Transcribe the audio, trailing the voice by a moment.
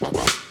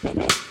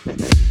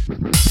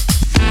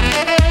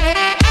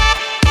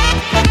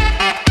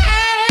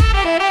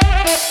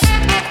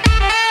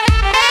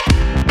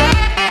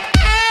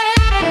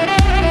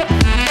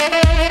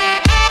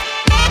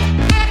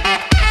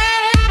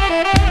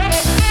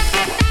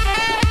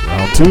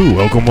to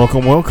welcome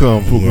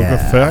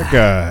Fukuoka Fat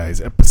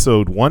Guys,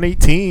 episode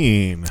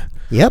 118.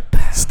 Yep.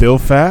 Still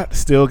fat,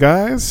 still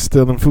guys,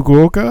 still in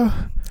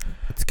Fukuoka.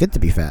 It's good to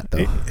be fat,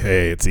 though.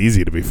 Hey, it's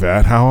easy to be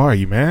fat. How are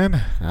you,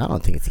 man? I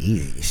don't think it's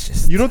easy. It's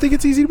just... You don't think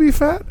it's easy to be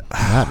fat?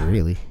 Not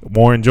really.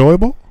 More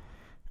enjoyable?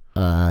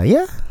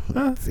 Yeah.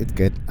 It's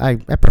good. I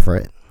prefer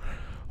it.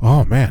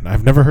 Oh, man.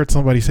 I've never heard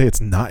somebody say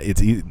it's not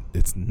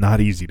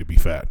easy to be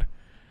fat.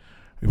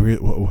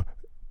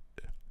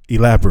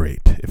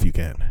 Elaborate, if you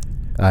can.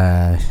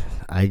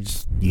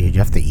 You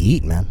have to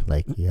eat, man.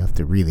 Like, you have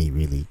to really,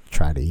 really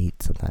try to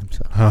eat sometimes.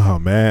 So. Oh,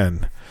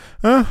 man.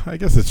 I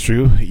guess it's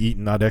true. Eat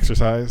and not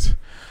exercise.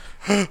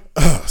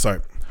 Sorry.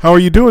 How are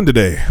you doing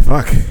today?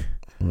 Fuck.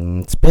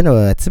 It's been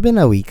a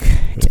week.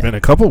 It's been a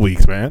couple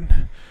weeks,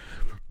 man.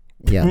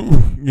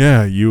 Yeah.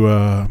 Yeah.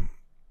 You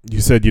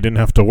said you didn't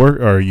have to work,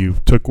 or you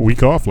took a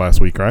week off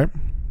last week, right?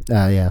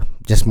 Yeah.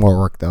 Just more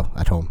work though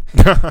at home.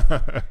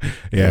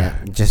 Yeah.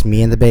 Just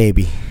me and the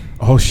baby.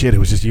 Oh shit! It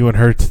was just you and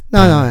her.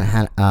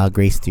 No.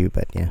 Grace too,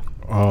 but yeah.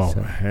 Oh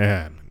so.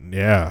 Man.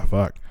 Yeah.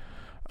 Fuck.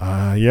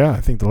 Yeah.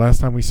 I think the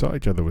last time we saw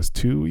each other was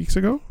 2 weeks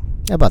ago.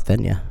 About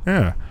then,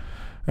 yeah.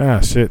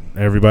 Yeah. Shit.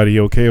 Everybody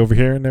okay over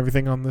here and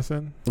everything on this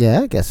end? Yeah,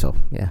 I guess so.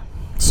 Yeah.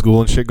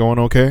 School and shit going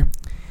okay?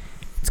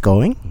 It's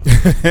going.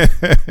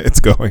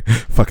 It's going.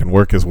 Fucking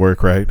work is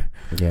work, right?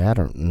 Yeah, I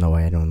don't know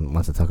why I don't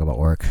want to talk about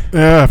work.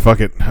 Yeah, fuck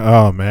it.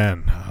 Oh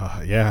man.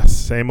 Yeah,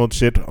 same old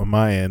shit on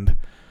my end.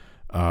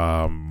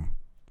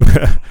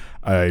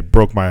 I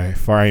broke my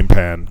frying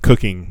pan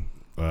cooking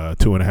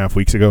 2.5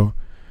 weeks ago,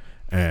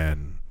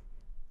 and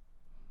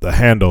the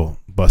handle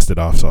busted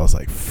off. So I was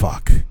like,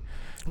 "Fuck."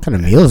 What kind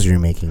of meals are you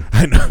making?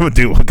 I know,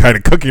 dude. What kind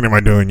of cooking am I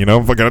doing? You know,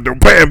 I'm fucking doing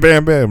bam,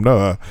 bam, bam.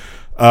 No,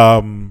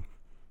 I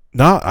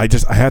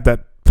had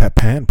that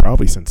pan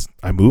probably since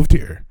I moved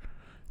here.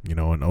 You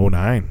know, in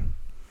 2009.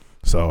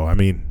 So I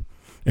mean,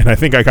 and I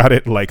think I got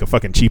it like a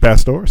fucking cheap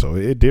ass store. So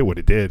it did what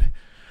it did.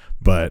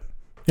 But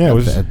yeah,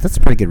 that's a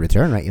pretty good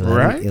return, right?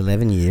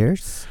 11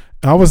 years.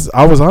 I was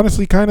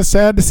honestly kind of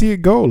sad to see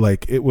it go.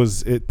 Like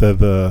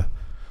the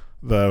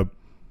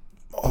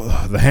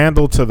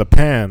handle to the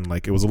pan,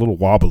 like it was a little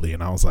wobbly,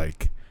 and I was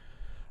like,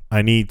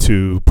 I need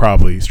to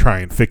probably try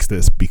and fix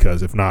this,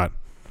 because if not,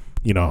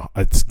 you know,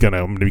 I'm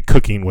gonna be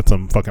cooking with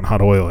some fucking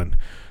hot oil, and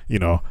you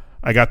know,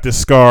 I got this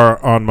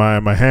scar on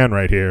my hand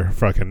right here,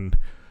 fucking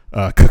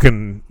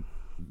cooking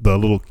the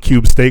little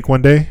cube steak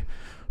one day.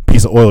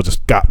 Piece of oil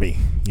just got me,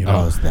 you know.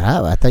 Oh, is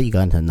that? I thought you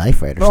got into a knife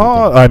fight or something.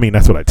 Oh, I mean,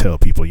 that's what I tell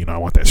people, you know, I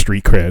want that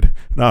street cred.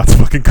 No, it's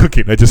fucking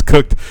cooking. I just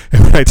cooked.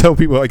 And when I tell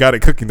people I got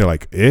it cooking, they're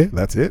like,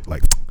 that's it?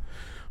 Like,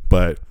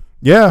 but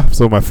yeah,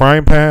 so my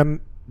frying pan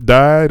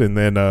died, and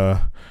then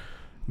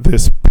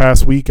this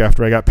past week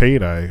after I got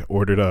paid, I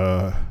ordered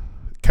a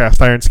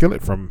cast iron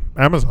skillet from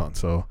Amazon.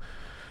 So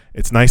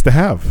it's nice to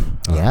have.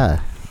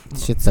 Yeah.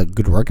 Shit's a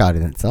good workout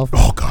in itself.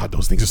 Oh, God,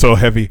 those things are so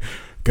heavy.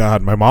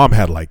 God, my mom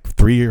had like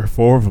 3 or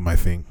 4 of them, I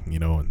think, you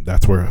know, and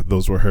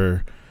those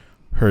were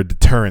her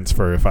deterrents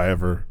for if I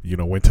ever, you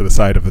know, went to the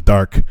side of the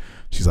dark.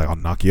 She's like, I'll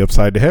knock you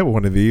upside the head with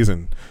one of these.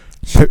 And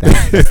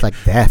that's like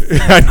death.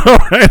 I know,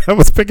 right? I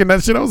was picking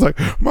that shit. I was like,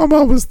 my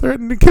mom was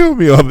threatening to kill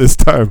me all this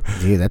time.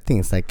 Dude, that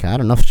thing's like, I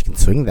don't know if she can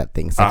swing that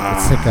thing. It's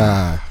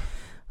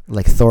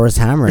like Thor's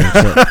hammer and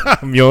shit.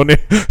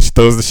 Mjolnir. She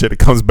throws the shit, it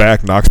comes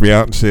back, knocks me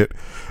out and shit.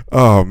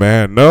 Oh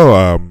man,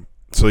 no.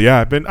 So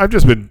yeah, I've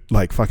just been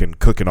like fucking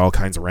cooking all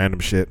kinds of random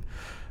shit.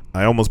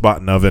 I almost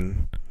bought an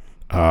oven.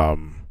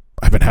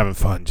 I've been having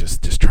fun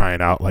just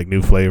trying out like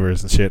new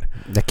flavors and shit.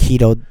 The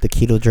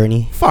keto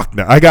journey. Fuck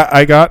no, I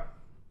got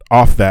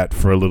off that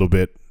for a little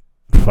bit.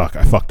 Fuck,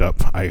 I fucked up.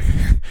 I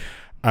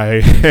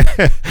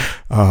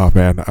oh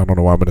man, I don't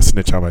know why I'm gonna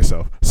snitch on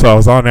myself. So I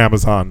was on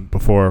Amazon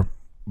before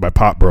my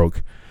pop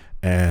broke,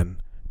 and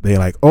they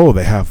like, oh,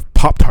 they have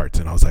Pop-Tarts,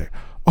 and I was like,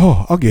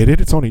 oh, I'll get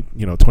it. It's only,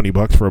 you know,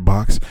 $20 for a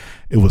box.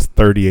 It was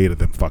 38 of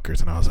them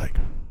fuckers, and I was like,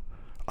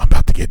 I'm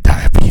about to get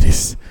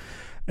diabetes.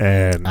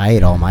 And I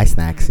ate all my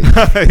snacks.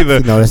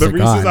 the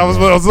Reese's I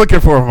was looking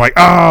for. I'm like,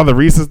 the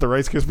Reese's, the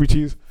Rice Krispie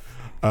treats.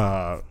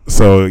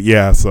 So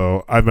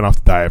I've been off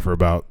the diet for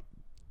about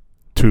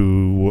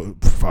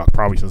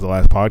probably since the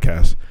last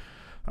podcast.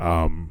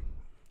 I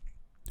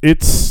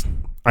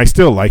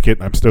still like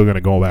it. I'm still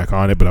gonna go back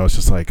on it, but I was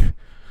just like,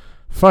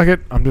 fuck it.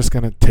 I'm just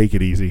gonna take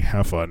it easy,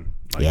 have fun.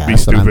 Like, yeah, be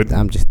stupid.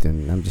 I'm just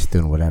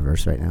doing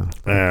whatever's right now.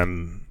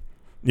 And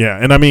yeah,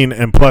 and I mean,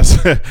 and plus,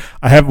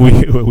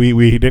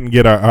 we didn't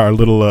get our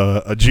little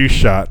a juice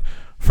shot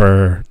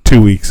for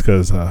 2 weeks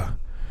because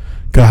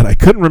God, I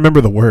couldn't remember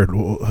the word.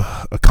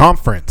 A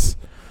conference.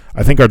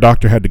 I think our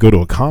doctor had to go to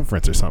a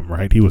conference or something,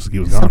 right? He was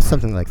gone.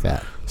 Something like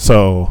that.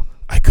 So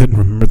I couldn't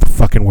remember the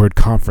fucking word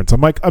conference.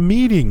 I'm like, a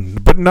meeting,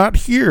 but not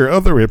here.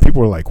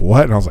 People were like,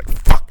 what? And I was like,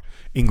 fuck,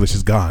 English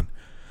is gone.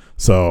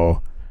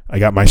 So I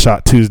got my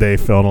shot Tuesday,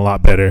 feeling a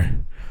lot better.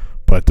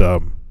 But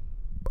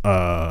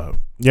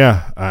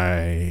yeah,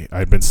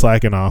 I've been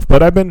slacking off,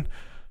 but I've been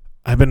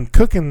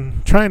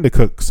trying to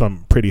cook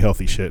some pretty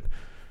healthy shit.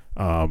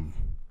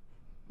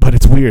 But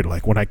it's weird.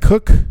 Like when I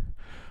cook,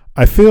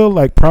 I feel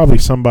like probably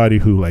somebody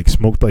who like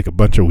smoked like a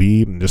bunch of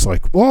weed and just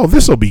like, well,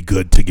 this will be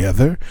good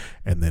together,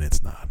 and then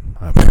it's not.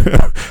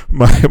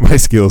 My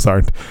skills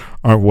aren't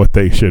what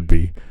they should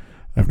be.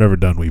 I've never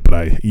done weed,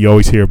 but you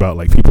always hear about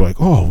like people like,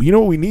 oh, you know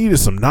what we need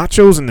is some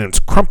nachos and then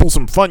crumple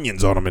some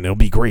Funyuns on them and it'll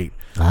be great.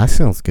 That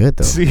sounds good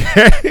though. See,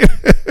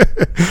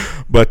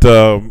 but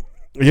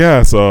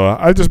yeah, so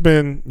I've just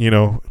been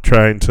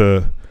trying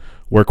to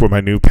work with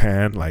my new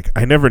pan. Like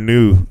I never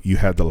knew you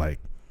had to like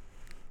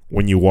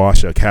when you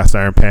wash a cast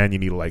iron pan, you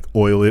need to like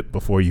oil it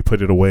before you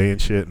put it away and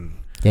shit. And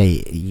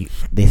yeah,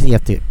 they say you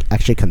have to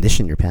actually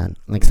condition your pan.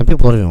 Like some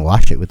people don't even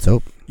wash it with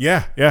soap.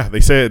 Yeah. They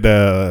say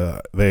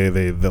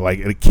they like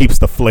it keeps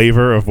the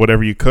flavor of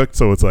whatever you cooked.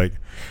 So it's like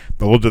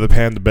the older the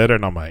pan, the better.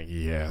 And I'm like,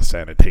 yeah,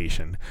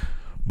 sanitation.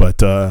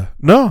 But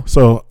no,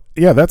 so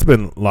yeah, that's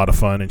been a lot of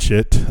fun and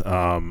shit.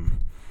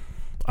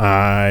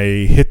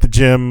 I hit the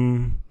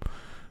gym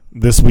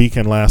this week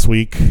and last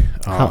week.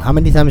 How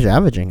many times are you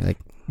averaging? Like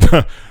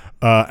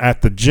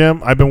at the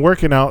gym, I've been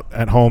working out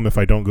at home if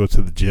I don't go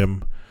to the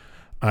gym.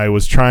 I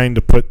was trying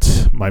to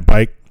put my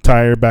bike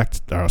tire back.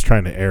 I was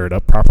trying to air it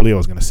up properly. I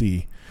was going to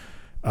see.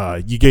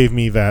 You gave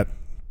me that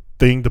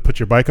thing to put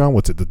your bike on.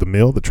 What's it?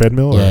 The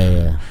treadmill?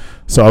 Yeah.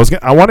 So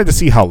I wanted to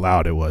see how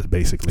loud it was,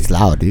 basically. It's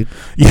loud, dude.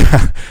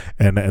 Yeah,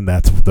 and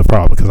that's the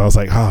problem because I was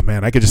like, oh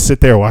man, I could just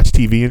sit there and watch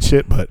TV and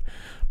shit, but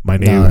my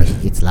neighbors.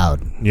 No, it's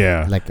loud.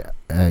 Yeah. Like,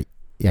 I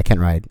can't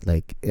ride.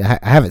 Like, I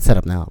have it set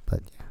up now,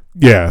 but.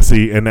 Yeah.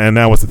 See, and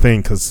that was the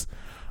thing because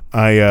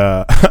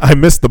I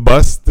missed the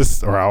bus.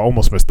 I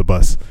almost missed the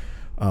bus.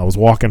 I was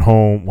walking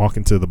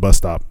to the bus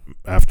stop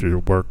after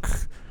work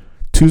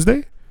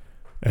Tuesday,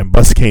 and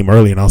bus came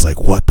early, and I was like,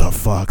 what the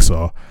fuck?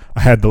 So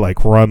I had to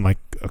like run like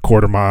a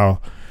quarter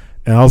mile,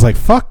 and I was like,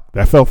 fuck,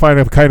 that felt kind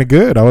of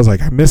good. I was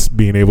like, I miss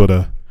being able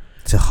to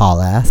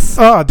haul ass.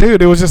 Oh,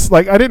 dude, it was just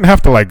like I didn't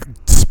have to like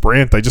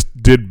sprint. I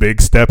just did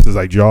big steps as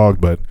I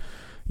jogged, but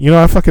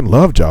I fucking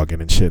love jogging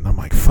and shit. And I'm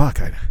like, fuck,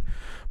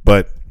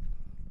 but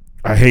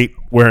I hate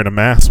wearing a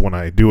mask when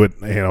I do it,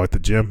 at the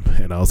gym.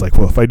 And I was like,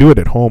 well, if I do it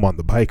at home on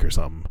the bike or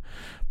something,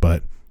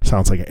 but it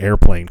sounds like an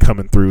airplane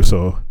coming through.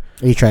 So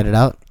you tried it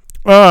out?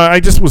 I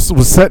just was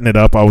setting it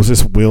up. I was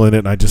just wheeling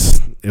it, and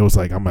it was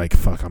like, I'm like,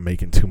 fuck, I'm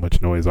making too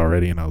much noise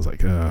already. And I was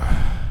like,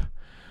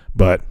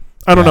 but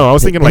I don't know. I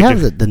was thinking they like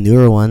have the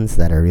newer ones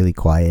that are really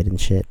quiet and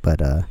shit,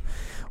 but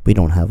we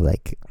don't have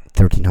like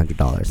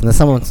 $1,300 unless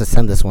someone wants to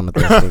send us one of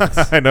those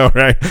things. I know,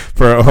 right?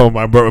 For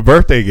my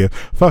birthday gift.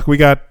 Fuck, we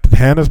got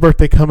Hannah's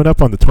birthday coming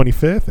up on the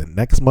 25th, and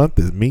next month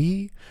is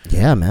me.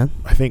 Yeah, man.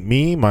 I think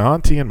me, my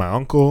auntie, and my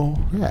uncle.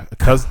 Yeah, a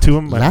cousin to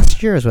him.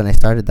 Last year is when I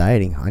started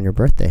dieting on your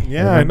birthday.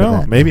 Yeah, I know.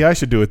 That. Maybe I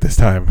should do it this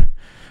time.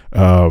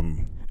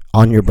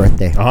 On your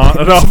birthday.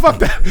 No, fuck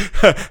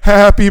that.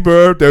 Happy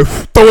birthday.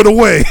 Throw it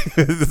away.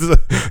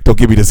 Don't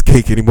give me this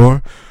cake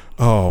anymore.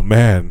 Oh,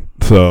 man.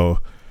 So,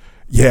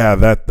 yeah,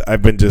 that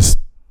I've been just,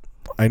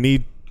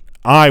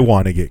 I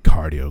want to get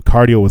cardio.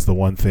 Cardio was the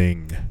one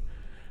thing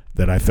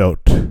that I felt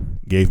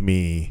gave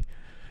me,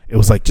 it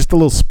was like just a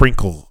little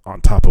sprinkle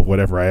on top of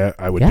whatever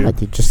I would do. Yeah,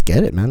 you just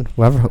get it, man.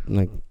 Whatever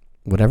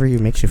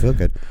makes you feel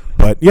good.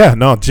 But, yeah,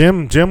 no,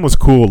 gym was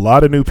cool. A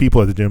lot of new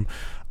people at the gym.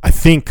 I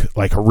think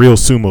like a real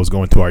sumo's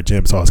going to our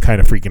gym, so I was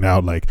kind of freaking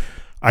out. Like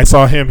I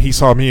saw him, he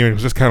saw me, and it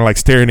was just kind of like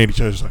staring at each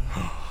other, just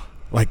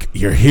like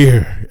you're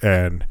here.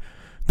 And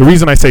the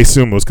reason I say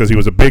sumo is because he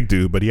was a big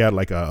dude, but he had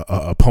like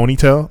a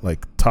ponytail,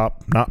 like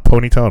top, not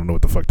ponytail, I don't know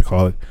what the fuck to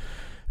call it.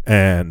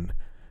 And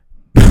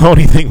the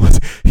only thing was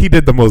he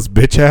did the most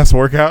bitch ass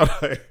workout.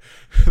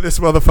 This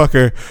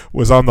motherfucker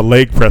was on the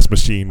leg press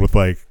machine with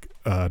like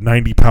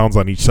 90 pounds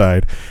on each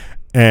side.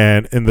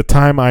 And in the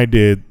time I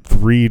did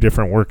 3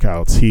 different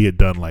workouts, he had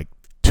done like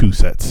 2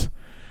 sets.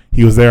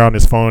 He was there on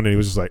his phone, and he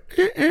was just like,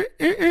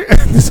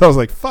 So I was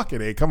like,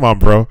 fucking A, come on,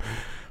 bro.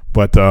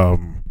 But,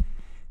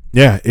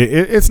 yeah,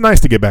 it's nice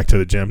to get back to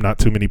the gym. Not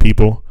too many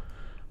people.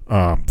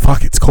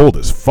 Fuck, it's cold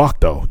as fuck,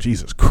 though.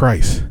 Jesus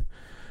Christ.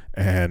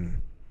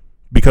 And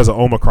because of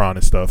Omicron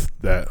and stuff,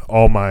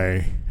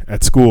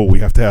 at school, we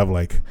have to have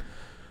like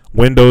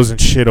windows and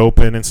shit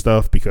open and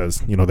stuff because,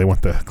 they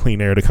want the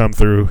clean air to come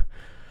through.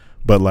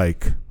 But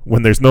like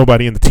when there's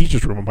nobody in the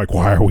teacher's room, I'm like,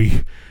 why are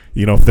we?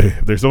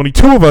 If there's only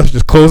 2 of us,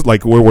 just close.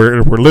 Like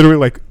we're literally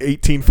like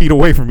 18 feet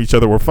away from each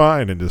other. We're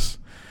fine, and just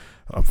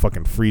I'm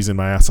fucking freezing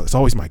my ass. It's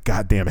always my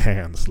goddamn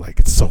hands. Like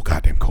it's so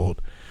goddamn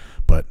cold,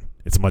 but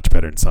it's much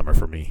better in summer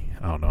for me.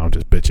 I don't know. I'm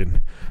just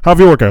bitching. How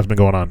have your workouts been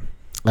going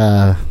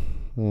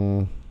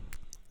on?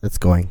 It's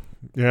going.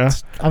 Yeah,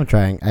 I'm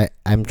trying.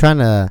 I'm trying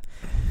to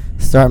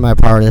start my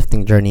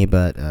powerlifting journey,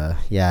 but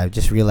I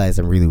just realized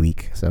I'm really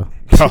weak. So.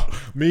 Oh,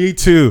 me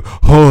too.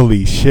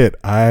 Holy shit.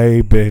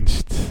 I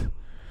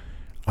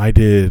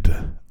did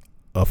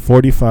a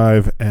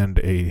 45 and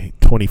a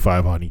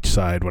 25 on each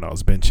side when I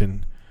was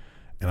benching.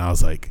 And I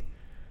was like,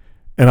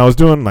 and I was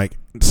doing like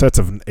sets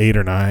of 8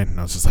 or 9. And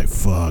I was just like,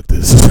 fuck,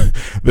 this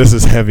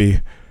is heavy.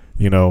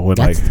 When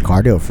that's like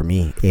cardio for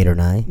me, 8 or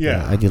 9.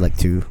 Yeah. I do like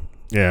 2.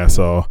 Yeah.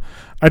 So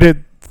I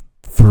did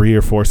 3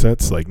 or 4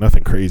 sets, like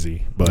nothing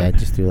crazy, but I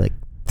just do like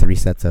 3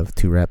 sets of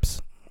 2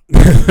 reps.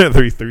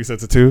 three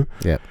sets of 2.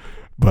 Yep.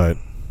 But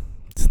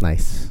It's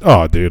nice.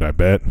 oh, dude, I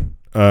bet.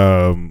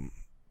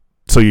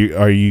 So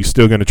are you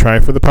still gonna try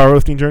for the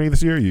powerlifting journey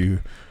this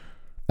year?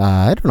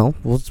 I don't know.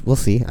 We'll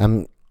see.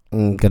 I'm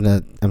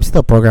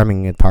still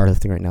programming in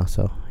powerlifting right now.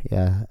 So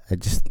yeah,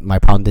 my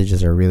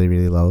poundages are really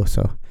really low.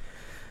 So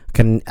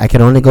I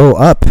can only go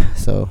up.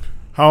 So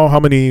how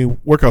many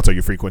workouts are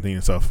you frequenting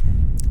and stuff?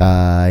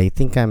 I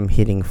think I'm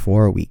hitting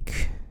 4 a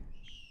week.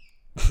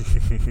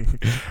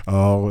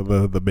 Oh,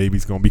 the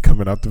baby's gonna be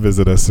coming out to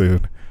visit us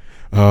soon.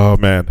 Oh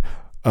man.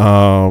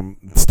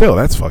 Still,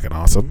 that's fucking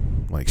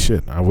awesome. Like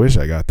shit, I wish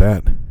I got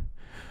that.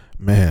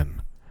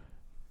 Man,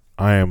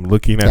 I am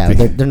looking at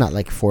they're not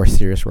like 4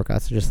 serious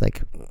workouts. They're just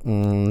like,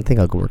 I think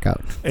I'll go work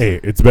out. Hey,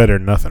 it's better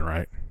than nothing,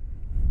 right?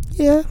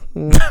 Yeah.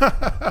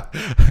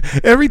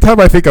 Every time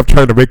I think I'm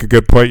trying to make a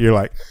good point, you're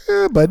like,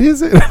 but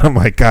is it? I'm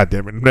like, God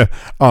damn it. I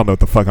don't know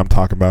what the fuck I'm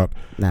talking about.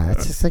 Nah,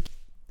 it's just like,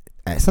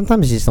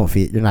 sometimes you just don't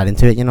feel, you're not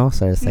into it,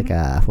 so it's like,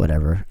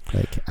 whatever.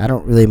 Like, I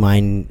don't really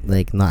mind,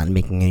 like, not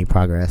making any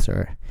progress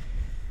or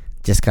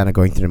just kind of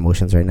going through the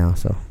motions right now,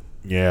 so.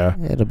 Yeah.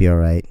 It'll be all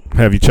right.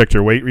 Have you checked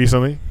your weight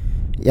recently?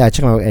 Yeah, I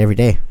check my weight every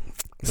day.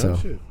 So,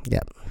 shit.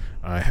 Yeah.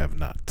 I have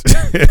not.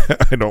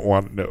 I don't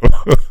want to know.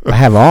 I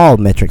have all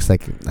metrics.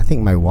 Like, I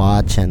think my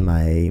watch and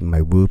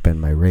my Whoop and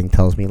my ring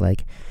tells me,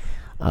 like,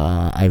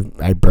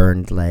 I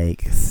burned,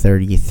 like,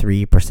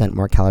 33%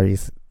 more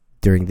calories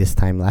during this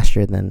time last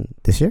year than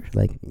this year.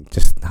 Like,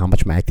 just how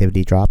much my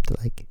activity dropped.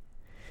 Like,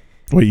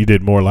 what, you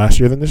did more last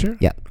year than this year?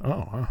 Yeah.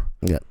 Oh, wow.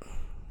 Yeah.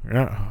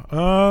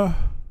 Yeah.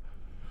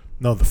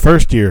 No, the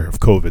first year of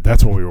COVID,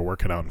 that's when we were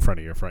working out in front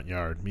of your front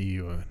yard. Me,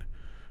 you, and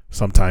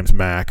sometimes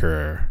Mac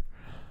or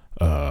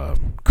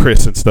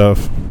Chris and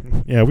stuff.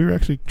 Yeah, we were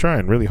actually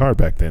trying really hard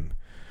back then.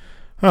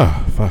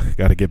 Oh, fuck.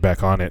 Got to get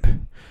back on it.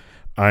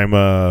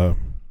 I'm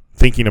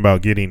thinking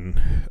about getting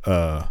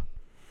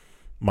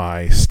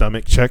my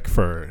stomach check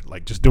for,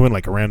 like, just doing,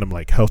 like, a random,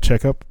 like, health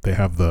checkup. They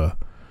have the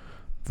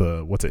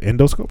what's it,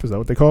 endoscope? Is that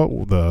what they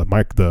call it?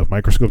 The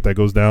microscope that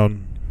goes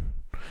down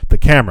the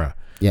camera.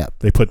 Yeah.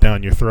 They put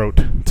down your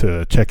throat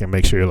to check and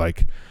make sure,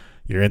 like,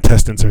 your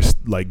intestines are,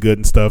 like, good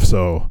and stuff.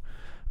 So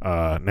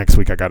next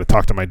week I got to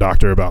talk to my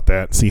doctor about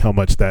that and see how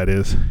much that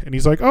is. And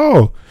he's like,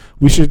 oh,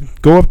 we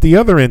should go up the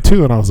other end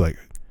too. And I was like,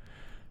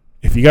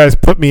 if you guys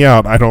put me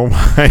out, I don't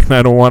mind.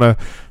 I don't want to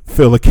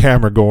fill a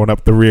camera going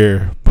up the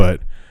rear.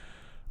 But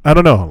I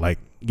don't know, like,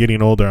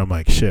 getting older, I'm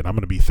like, shit, I'm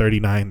going to be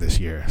 39 this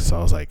year. So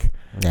I was like,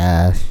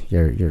 yeah,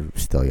 you're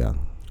still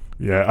young.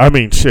 Yeah, I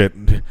mean, shit.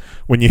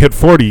 When you hit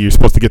 40, you're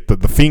supposed to get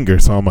the finger.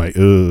 So I'm like,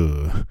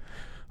 ugh.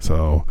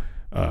 So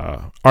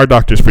our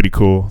doctor's pretty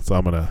cool. So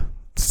I'm going to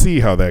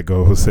see how that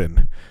goes.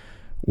 And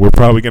we're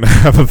probably going to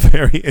have a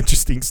very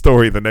interesting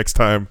story the next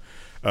time,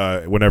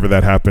 whenever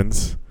that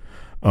happens.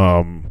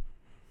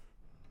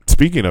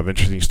 Speaking of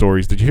interesting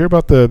stories, did you hear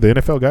about the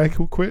NFL guy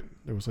who quit?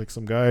 There was like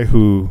some guy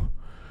who,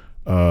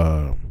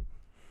 God,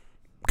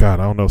 I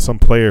don't know, some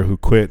player who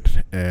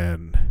quit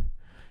and...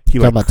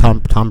 Talk about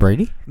Tom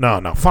Brady?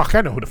 No, fuck, I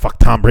know who the fuck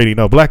Tom Brady.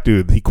 No, black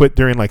dude. He quit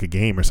during like a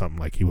game or something.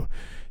 Like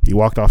he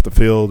walked off the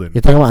field and.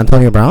 You're talking about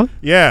Antonio Brown?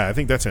 Yeah, I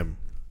think that's him.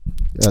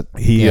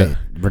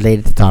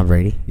 Related to Tom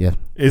Brady. Yeah.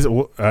 Is it?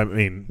 I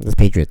mean, the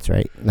Patriots,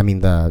 right? I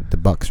mean the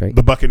Bucks, right?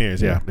 The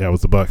Buccaneers. Yeah, it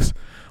was the Bucks.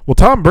 Well,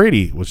 Tom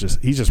Brady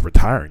he's just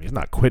retiring. He's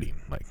not quitting.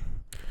 Like,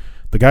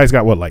 the guy's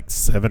got what, like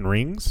 7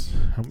 rings,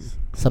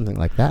 something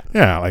like that.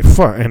 Yeah, like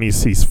fuck, and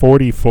he's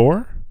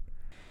 44.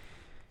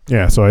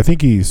 Yeah, so I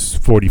think he's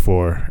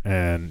 44,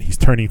 and he's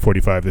turning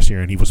 45 this year,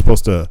 and he was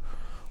supposed to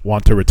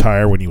want to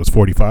retire when he was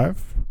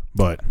 45,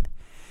 but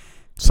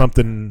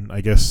something,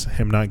 I guess,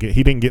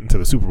 he didn't get into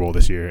the Super Bowl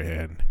this year,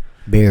 and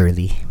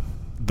barely.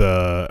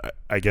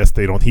 I guess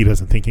he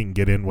doesn't think he can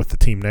get in with the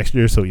team next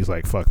year, so he's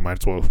like, fuck,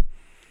 might as well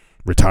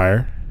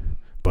retire.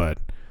 But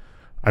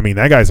I mean,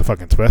 that guy's a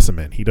fucking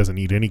specimen. He doesn't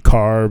eat any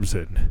carbs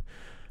and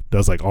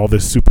does like all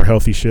this super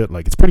healthy shit.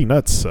 Like, it's pretty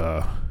nuts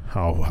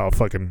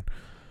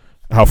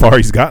how far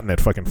he's gotten at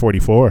fucking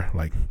 44.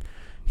 Like,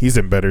 he's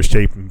in better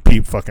shape than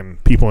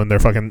people in their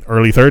fucking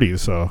early 30s.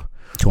 So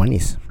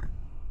 20s.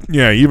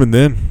 Yeah, even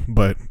then.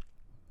 But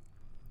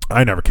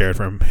I never cared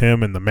for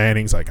him and the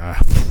Mannings. Like,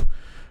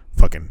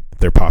 fucking,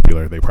 they're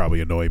popular. They probably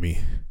annoy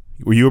me.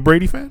 Were you a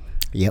Brady fan?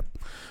 Yep.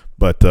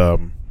 But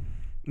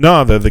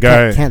no, the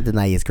guy can't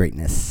deny his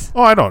greatness.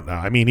 Oh, I don't know.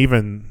 I mean,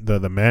 even the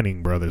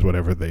Manning brothers,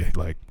 whatever they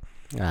like.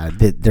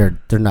 They're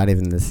not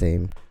even the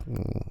same.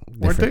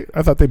 Weren't they?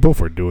 I thought they both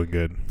were doing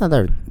good. No,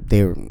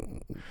 they were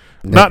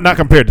not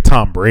compared to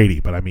Tom Brady,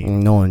 but I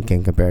mean, no one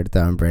can compare to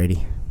Tom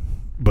Brady.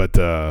 But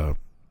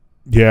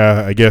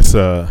yeah, I guess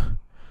the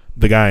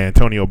guy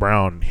Antonio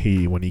Brown,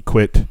 when he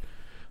quit,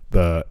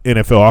 the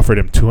NFL offered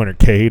him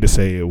 $200K to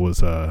say it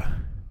was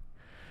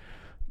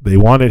they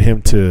wanted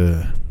him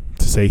to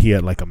say he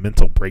had like a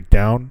mental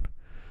breakdown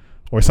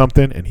or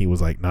something, and he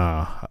was like,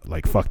 nah,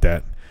 like fuck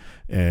that,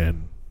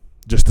 and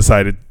just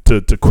decided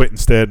to quit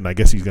instead. And I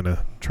guess he's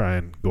gonna try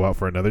and go out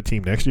for another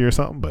team next year or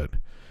something. But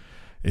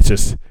it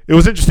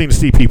was interesting to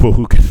see people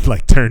who can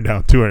like turn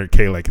down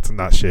 $200K like it's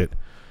not shit.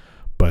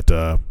 But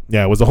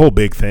yeah, it was a whole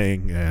big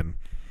thing, and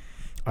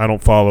I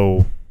don't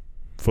follow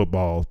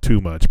football too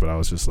much, but I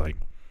was just like,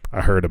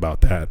 I heard about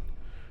that.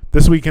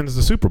 This weekend's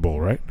the Super Bowl,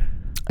 right?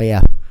 Oh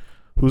yeah,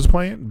 Who's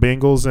playing?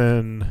 Bengals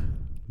and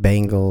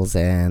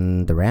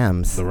the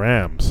Rams. the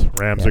Rams.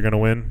 Rams are gonna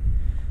win.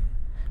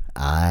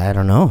 I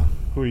don't know.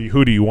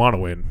 Who do you want to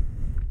win?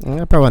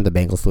 I probably want the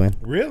Bengals to win.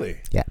 Really?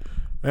 Yeah.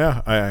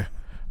 Yeah.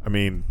 I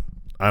mean,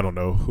 I don't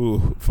know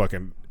who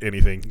fucking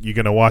anything. You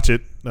gonna watch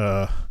it?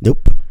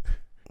 Nope.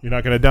 You're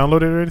not gonna download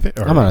it or anything?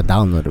 Or, I'm gonna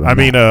download it. I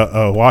mean,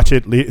 watch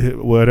it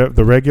whatever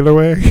the regular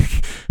way.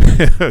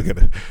 I'm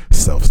gonna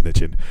self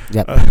snitching.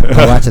 Yep.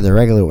 I'll watch it the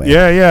regular way.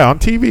 Yeah, on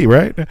TV,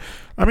 right?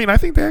 I mean, I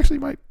think they actually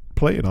might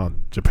play it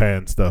on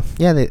Japan stuff.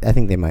 Yeah, I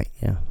think they might.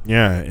 Yeah.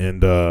 Yeah,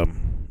 and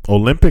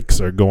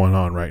Olympics are going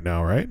on right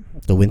now, right?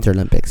 The Winter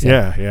Olympics.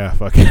 Yeah.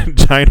 Fucking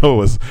China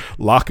was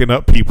locking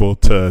up people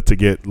to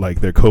get like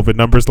their COVID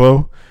numbers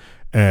low,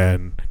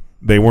 and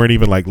they weren't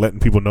even like letting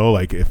people know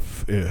like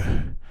if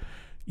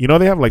you know,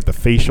 they have like the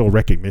facial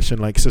recognition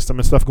like system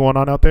and stuff going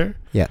on out there.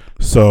 Yeah.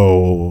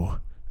 So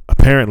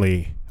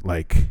apparently,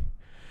 like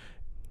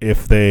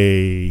if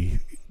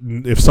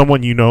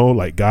someone you know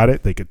like got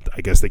it, they could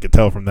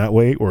tell from that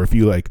way. Or if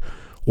you like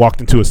walked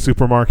into a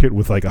supermarket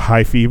with like a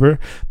high fever,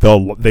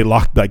 they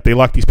lock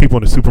these people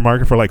in the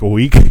supermarket for like a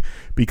week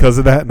because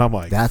of that. And I'm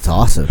like, that's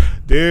awesome,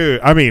 dude.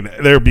 I mean,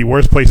 there'd be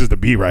worse places to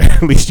be, right?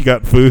 At least you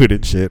got food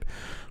and shit.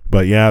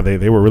 But yeah,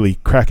 they were really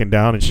cracking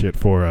down and shit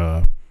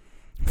for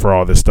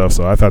all this stuff.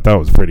 So I thought that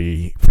was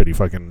pretty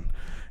fucking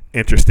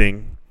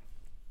interesting.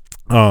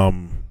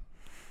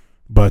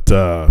 But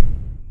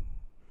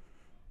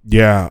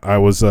yeah, I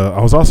was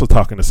also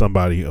talking to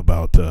somebody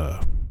about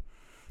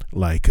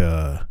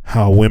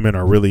how women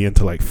are really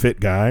into like fit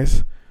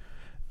guys,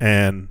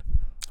 and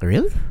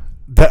really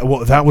that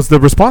was the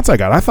response I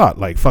got. I thought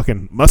like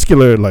fucking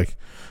muscular, like,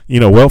 you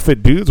know, well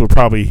fit dudes would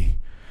probably,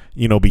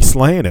 you know, be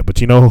slaying it, but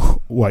you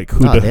know, like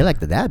they like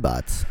the dad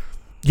bods.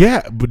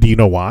 Yeah, but do you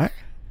know why?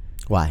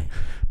 Why?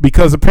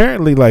 Because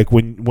apparently, like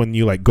when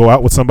you like go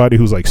out with somebody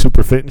who's like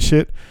super fit and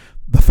shit,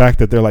 the fact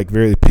that they're like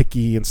very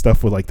picky and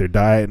stuff with like their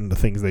diet and the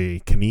things they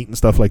can eat and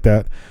stuff like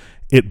that,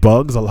 it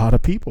bugs a lot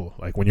of people.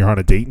 Like when you're on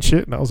a date and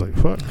shit. And I was like,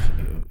 fuck.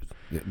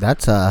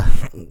 That's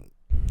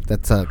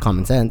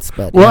common sense.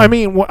 But well, yeah. I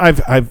mean,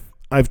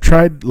 I've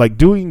tried like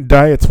doing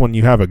diets when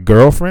you have a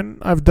girlfriend.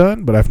 I've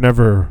done, but I've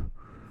never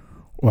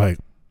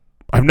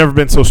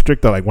been so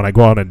strict that like when I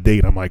go on a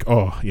date, I'm like,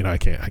 oh, you know, I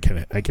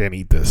can't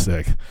eat this.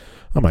 Like,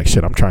 I'm like,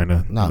 shit, I'm trying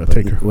to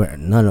take her.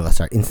 None of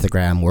us are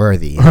Instagram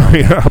worthy. You know?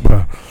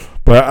 Yeah,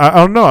 but I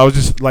don't know. I was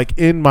just like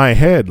in my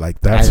head,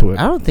 like I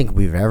don't think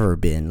we've ever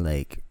been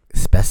like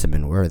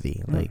specimen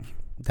worthy. Like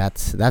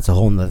that's a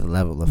whole nother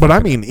level of. But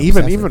I mean,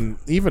 even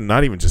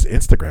not even just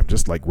Instagram,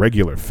 just like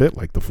regular fit,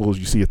 like the fools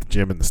you see at the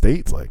gym in the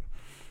States. Like,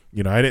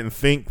 you know, I didn't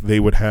think they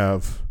would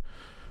have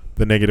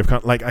the negative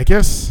like, I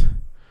guess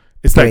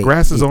it's that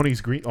grass is always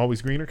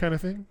greener kind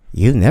of thing.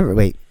 You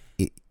never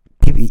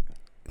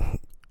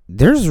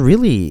there's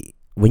really,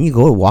 when you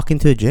go walk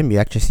into a gym, you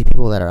actually see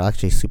people that are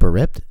actually super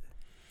ripped.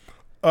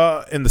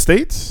 In the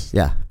States?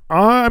 Yeah.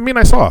 I mean,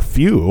 I saw a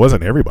few. It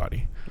wasn't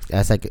everybody.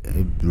 That's like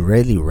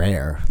really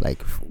rare.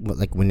 Like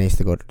when I used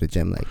to go to the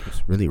gym, like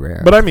it's really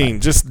rare. But I mean,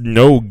 just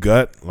no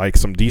gut, like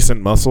some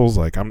decent muscles.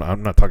 Like I'm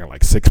not talking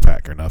like six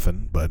pack or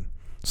nothing, but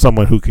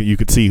someone you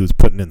could see who's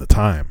putting in the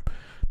time.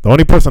 The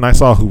only person I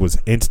saw who was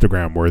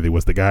Instagram worthy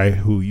was the guy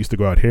who used to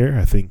go out here.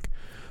 I think,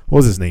 what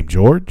was his name?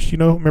 George, you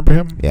know, remember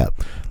him? Yeah.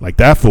 Like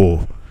that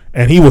fool.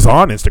 And he was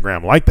on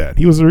Instagram like that.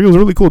 He was a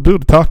really cool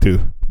dude to talk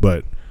to.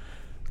 But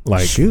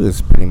like, she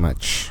was pretty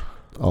much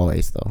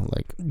always though.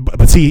 Like,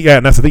 but see, yeah,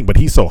 and that's the thing. But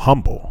he's so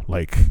humble.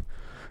 Like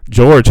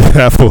George,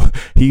 that fool,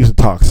 he used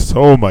to talk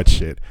so much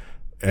shit.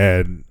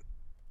 And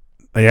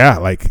yeah,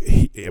 like,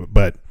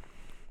 but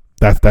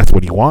that's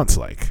what he wants.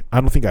 Like, I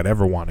don't think I'd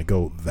ever want to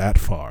go that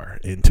far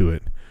into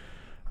it.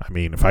 I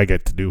mean, if I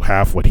get to do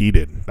half what he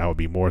did, that would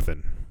be more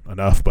than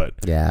enough. But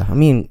yeah, I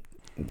mean,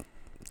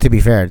 to be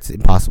fair, it's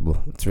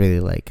impossible. It's really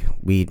like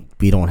we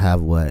don't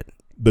have what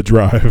the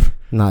drive,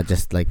 not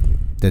just like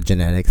the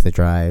genetics, the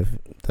drive,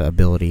 the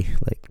ability.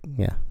 Like,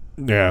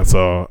 yeah.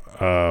 So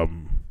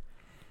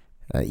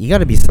you got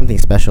to be something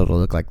special to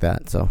look like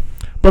that. So,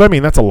 but I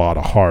mean, that's a lot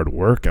of hard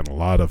work and a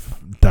lot of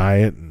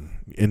diet and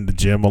in the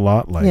gym a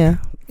lot. Like, yeah,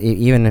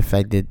 even if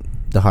I did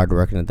the hard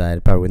work and the diet,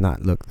 it probably would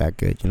not look that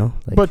good, you know.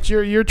 Like, but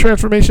your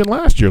transformation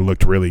last year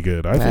looked really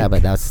good. I think.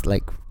 But that's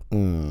like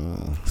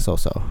so.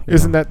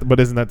 Isn't that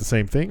the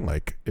same thing?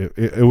 Like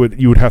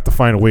you would have to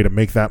find a way to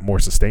make that more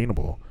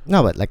sustainable.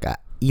 No, but like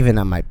even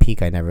at my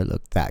peak, I never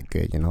looked that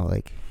good, you know.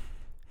 Like,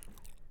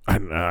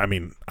 I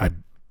mean, I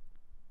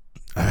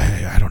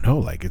don't know.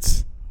 Like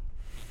it's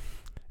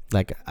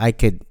like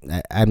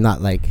I'm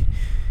not like,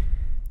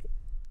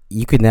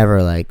 you could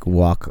never like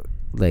walk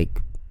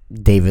like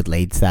David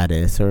Lade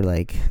status or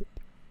like,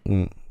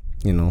 you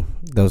know,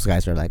 those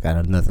guys are like at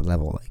another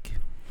level, like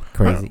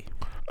crazy.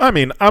 I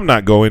mean, I'm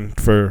not going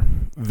for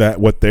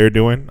that, what they're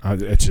doing.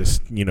 It's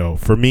just, you know,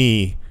 for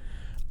me,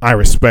 I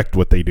respect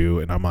what they do.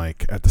 And I'm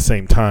like, at the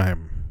same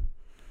time,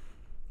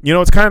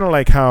 it's kind of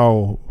like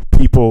how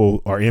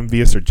people are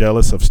envious or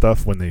jealous of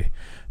stuff when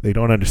they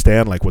don't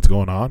understand like what's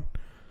going on.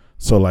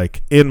 So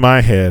like in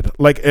my head,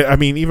 like, I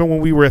mean, even when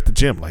we were at the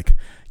gym, like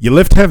you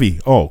lift heavy,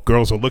 oh,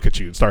 girls will look at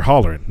you and start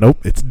hollering.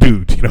 Nope, it's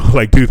dude,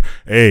 like dude,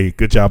 hey,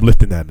 good job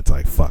lifting that. And it's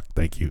like, fuck,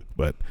 thank you.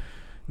 But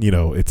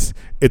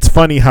it's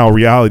funny how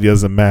reality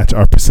doesn't match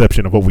our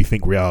perception of what we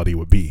think reality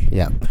would be.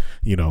 Yeah.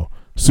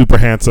 Super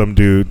handsome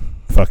dude,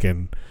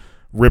 fucking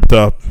ripped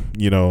up,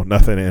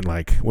 nothing. And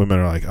like women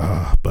are like,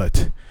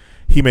 but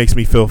he makes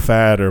me feel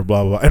fat or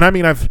blah, blah. And I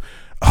mean,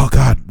 oh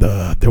God,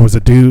 there was a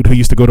dude who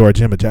used to go to our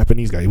gym, a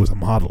Japanese guy. He was a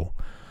model.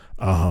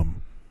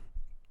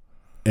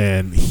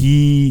 And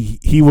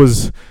he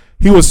was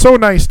so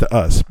nice to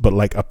us, but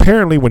like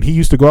apparently when he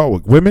used to go out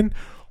with women,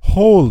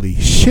 holy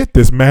shit,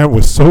 this man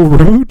was so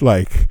rude.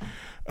 Like,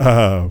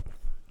 girls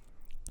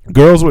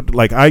would,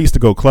 like, I used to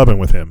go clubbing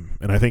with him,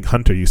 and I think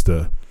Hunter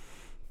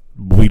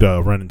we'd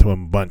run into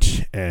him a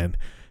bunch, and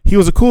he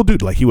was a cool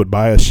dude. Like, he would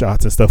buy us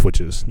shots and stuff, which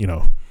is,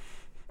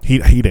 he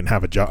didn't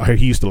have a job.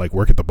 He used to like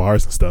work at the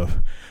bars and stuff.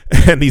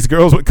 And these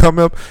girls would come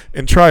up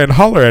and try and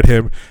holler at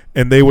him,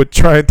 and they would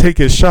try and take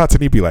his shots,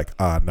 and he'd be like,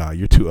 nah,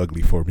 you're too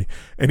ugly for me.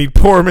 And he'd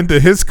pour them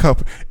into his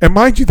cup. And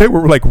mind you, they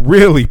were like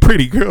really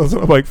pretty girls.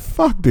 And I'm like,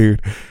 fuck,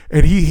 dude.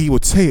 And he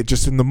would say it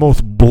just in the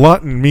most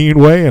blunt and mean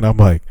way. And I'm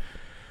like,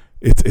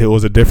 it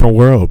was a different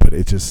world, but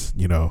it just,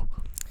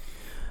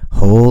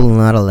 whole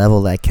lot of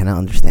level that I cannot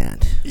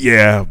understand.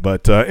 Yeah,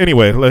 but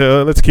anyway,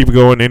 let's keep it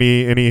going.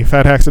 Any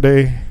fat hacks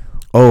today?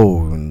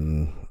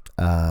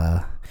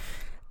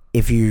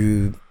 If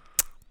you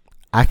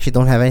actually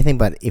don't have anything,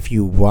 but if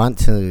you want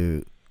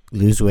to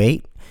lose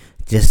weight,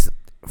 just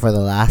for the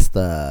last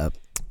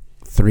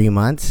 3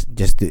 months,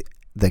 just do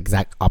the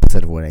exact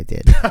opposite of what I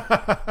did.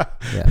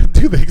 Yeah.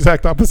 Do the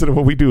exact opposite of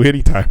what we do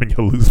anytime and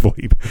you'll lose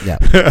weight. Yeah.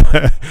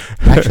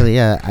 Actually,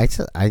 yeah,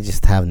 I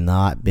just have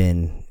not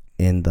been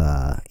in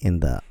the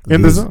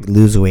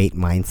lose weight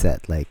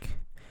mindset. Like,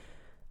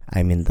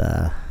 I'm in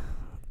the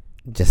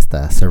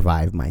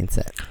survive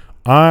mindset.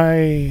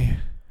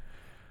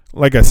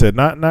 Like I said,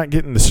 not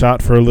getting the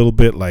shot for a little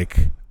bit.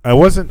 Like,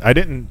 I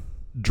didn't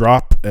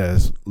drop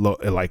as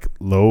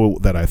low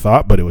that I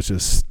thought, but it was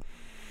just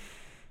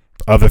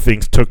other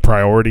things took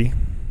priority,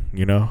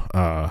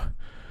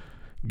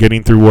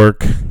 getting through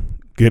work,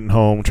 getting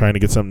home, trying to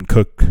get something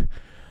cooked.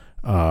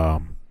 I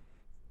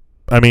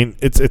mean,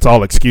 it's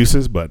all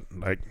excuses, but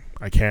like,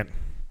 I can't,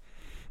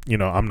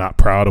 I'm not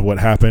proud of what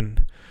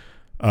happened.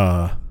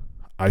 I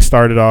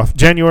started off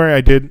January.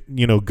 I did,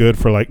 good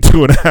for like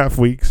 2.5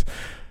 weeks.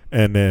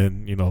 And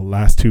then,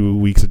 last 2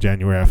 weeks of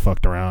January, I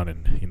fucked around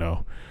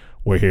and,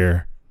 we're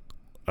here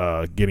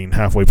getting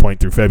halfway point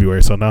through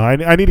February. So now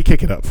I need to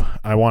kick it up.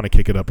 I want to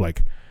kick it up.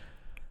 Like,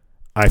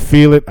 I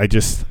feel it. I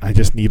just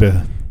need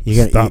to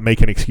stop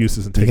making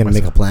excuses and take You're going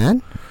to make a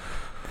plan?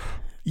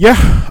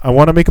 Yeah, I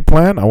want to make a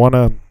plan.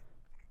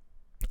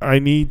 I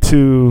need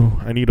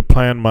to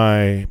plan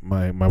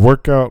my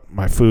workout,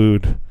 my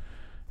food,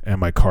 and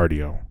my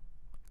cardio.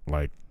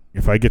 Like,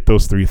 if I get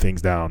those 3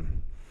 things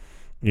down,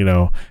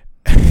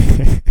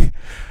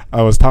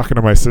 I was talking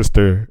to my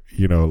sister,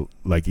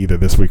 like either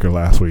this week or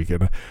last week,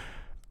 and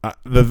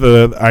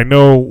I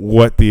know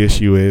what the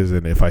issue is,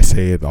 and if I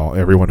say it,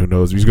 everyone who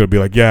knows is going to be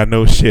like, yeah,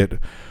 no shit.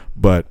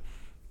 But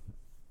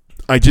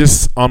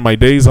on my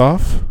days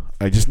off,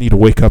 I just need to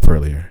wake up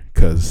earlier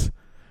because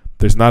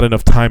there's not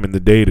enough time in the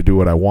day to do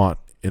what I want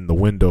in the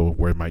window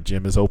where my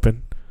gym is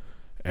open.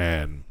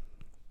 And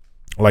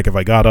like, if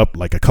I got up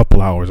like a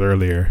couple hours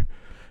earlier,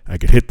 I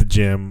could hit the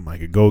gym, I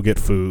could go get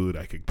food,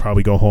 I could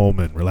probably go home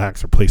and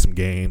relax or play some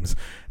games,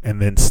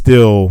 and then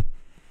still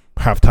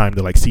have time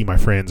to like see my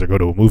friends or go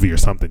to a movie or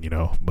something,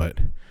 But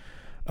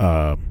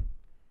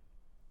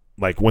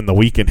like when the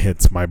weekend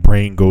hits, my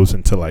brain goes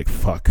into like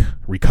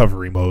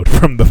recovery mode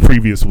from the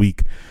previous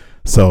week.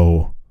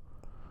 So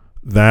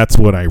that's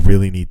what I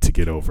really need to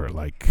get over.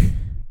 Like,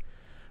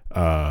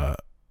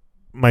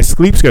 my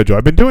sleep schedule,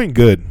 I've been doing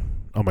good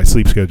on my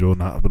sleep schedule,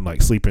 not been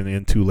like sleeping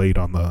in too late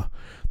on the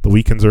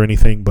weekends or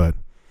anything, but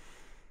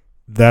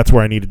that's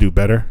where I need to do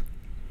better.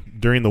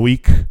 During the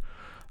week,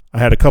 I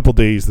had a couple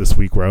days this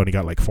week where I only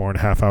got like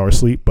 4.5 hours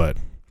sleep, but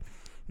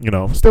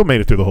still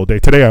made it through the whole day.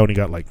 Today I only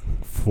got like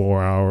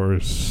 4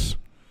 hours.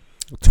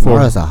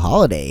 Tomorrow's a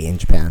holiday in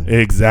Japan.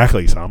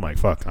 Exactly. So I'm like,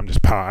 fuck,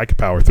 I could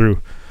power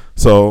through.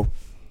 So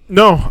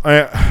no,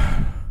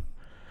 I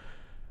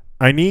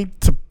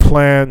need to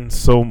plan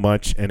so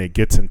much, and it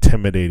gets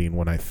intimidating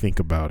when I think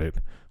about it,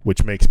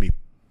 which makes me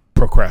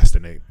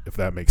procrastinate, if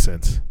that makes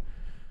sense.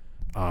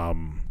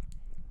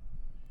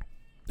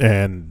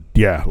 And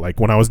yeah, like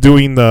when I was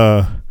doing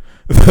the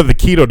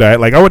keto diet,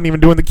 like I wasn't even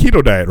doing the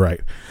keto diet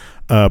right.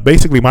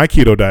 Basically my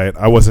keto diet,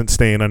 I wasn't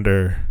staying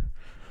under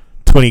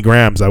 20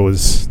 grams. I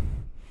was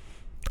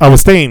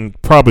staying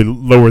probably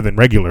lower than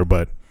regular,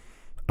 but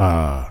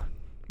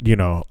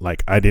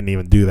like I didn't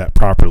even do that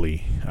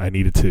properly. I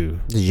needed to.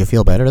 Did you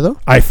feel better though?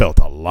 I felt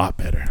a lot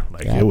better.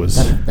 Like, yeah, it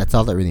was. That's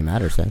all that really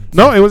matters then.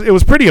 No, it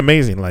was pretty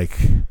amazing. Like,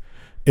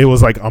 it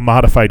was like a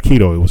modified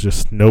keto. It was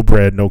just no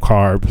bread, no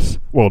carbs.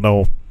 Well,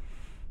 no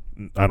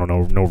I don't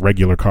know, no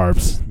regular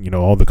carbs. You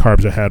know, all the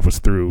carbs I had was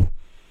through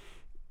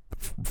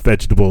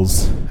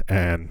vegetables,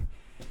 and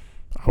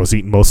I was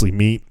eating mostly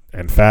meat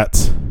and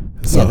fats.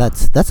 So. Yeah,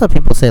 that's what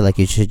people say. Like,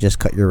 you should just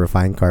cut your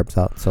refined carbs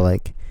out. So,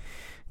 like,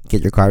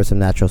 get your carbs from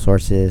natural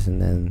sources,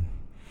 and then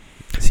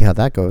see how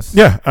that goes.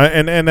 Yeah,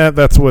 and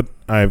that's what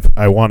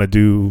I want to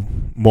do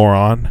more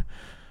on.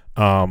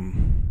 That's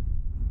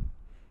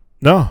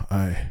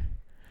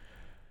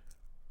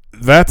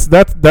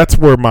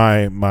where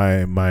my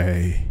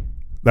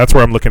that's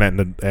where I'm looking at in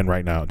the end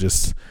right now.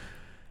 Just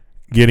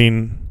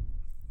getting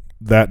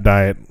that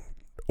diet,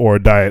 or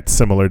a diet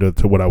similar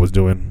to what I was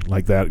doing,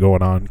 like that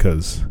going on,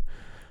 because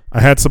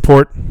I had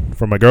support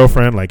from my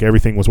girlfriend. Like,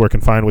 everything was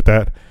working fine with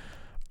that.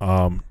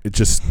 It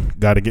just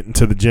got to get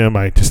into the gym.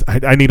 I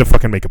need to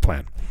fucking make a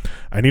plan.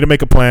 I need to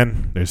make a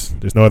plan.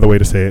 There's no other way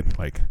to say it.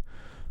 Like,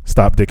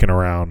 stop dicking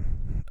around.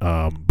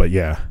 But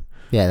yeah.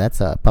 Yeah, that's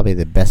probably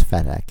the best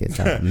fat hack is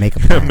make a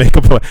plan. Make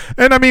a plan.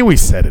 And I mean, we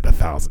said it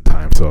 1,000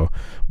 times. So,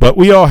 but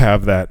we all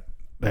have that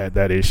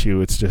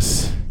issue. It's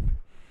just,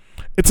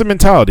 it's a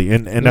mentality,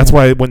 and that's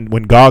why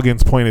when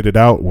Goggins pointed it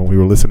out when we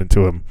were listening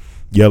to him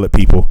yell at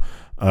people,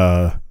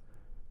 when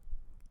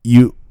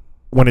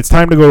it's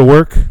time to go to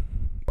work,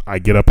 I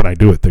get up and I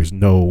do it. There's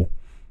no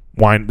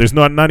whine. There's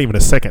not even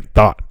a second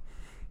thought,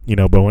 you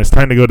know. But when it's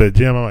time to go to the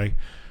gym, I'm like,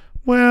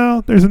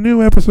 well, there's a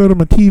new episode of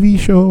my TV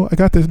show. I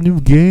got this new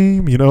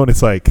game, you know, and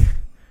it's like,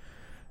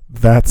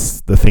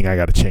 that's the thing I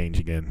got to change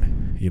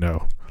again, you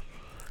know.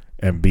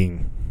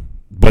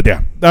 But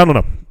yeah, I don't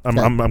know. I'm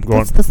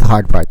going. That's the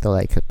hard part, though.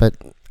 Like, but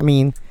I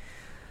mean,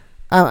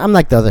 I'm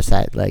like the other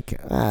side.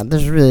 Like,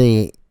 there's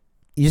really,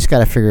 you just got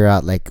to figure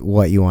out like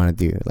what you want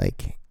to do.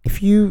 Like,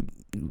 if you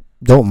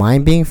don't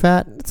mind being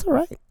fat, it's all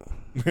right.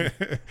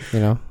 You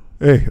know.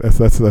 Hey,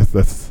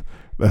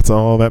 that's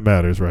all that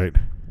matters, right?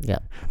 Yeah.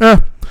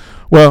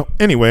 Well,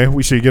 anyway,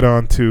 we should get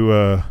on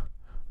to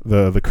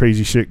the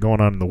crazy shit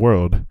going on in the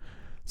world.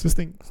 Is this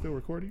thing still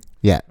recording?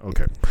 Yeah.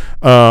 Okay.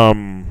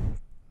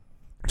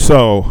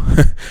 So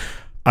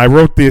I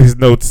wrote these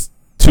notes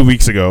 2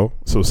 weeks ago,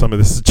 so some of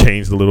this has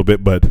changed a little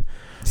bit, but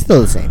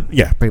still the same.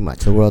 Yeah, pretty much.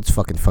 The world's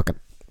fucking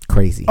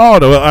crazy. Oh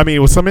no, I mean, it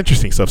was some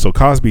interesting stuff. So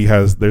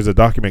there's a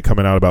document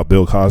coming out about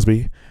Bill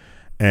Cosby,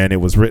 and it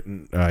was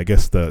written, I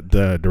guess,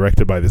 the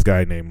directed by this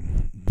guy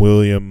named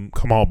William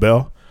Kamal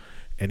Bell,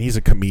 and he's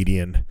a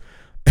comedian.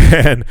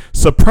 And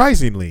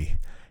surprisingly,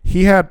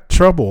 he had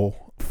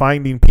trouble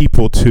finding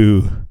people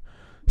to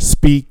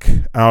speak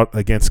out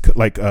against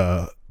like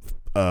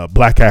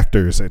black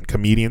actors and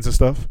comedians and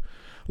stuff.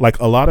 Like,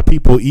 a lot of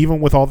people,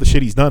 even with all the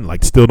shit he's done,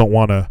 like, still don't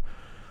want to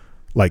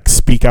like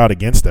speak out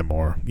against them,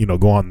 or, you know,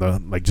 go on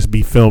the, like, just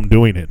be filmed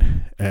doing it.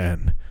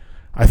 And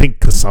I think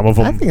because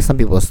some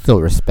people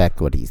still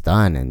respect what he's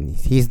done, and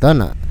he's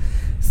done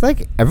it's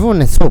like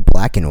everyone is so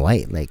black and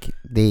white. Like,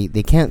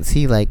 they can't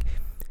see, like,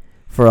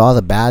 for all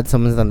the bad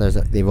someone's done,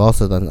 they've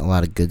also done a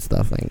lot of good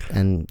stuff. Like,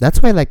 and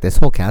that's why, like, this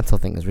whole cancel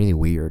thing is really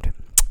weird.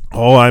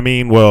 Oh, I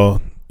mean,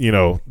 well, you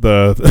know,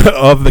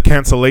 of the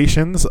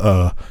cancellations,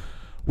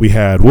 we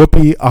had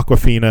Whoopi,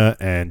 Awkwafina,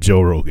 and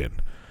Joe Rogan.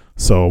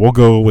 So we'll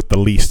go with the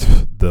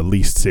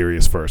least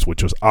serious first,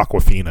 which was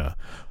Awkwafina.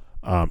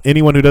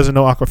 Anyone who doesn't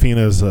know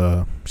Awkwafina is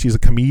she's a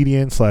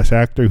comedian /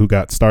 actor who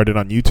got started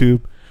on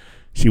YouTube.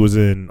 She was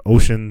in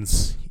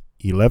Ocean's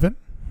 11.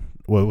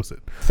 What was it?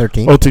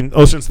 13.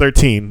 Ocean's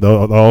 13, the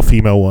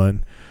all-female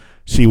one.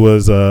 She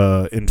was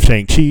in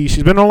Shang-Chi.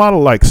 She's been in a lot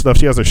of like stuff.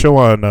 She has a show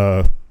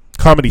on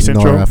Comedy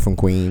Central. Nora from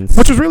Queens.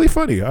 Which was really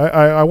funny.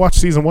 I watched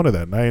season 1 of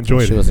that, and I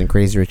enjoyed it. She was in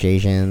Crazy Rich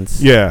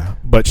Asians. Yeah,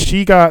 but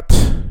she got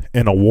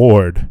an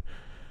award.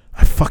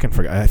 I fucking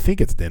forgot. I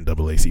think it's the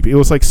NAACP. It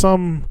was like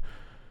some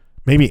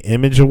maybe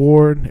image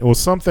award. It was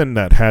something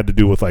that had to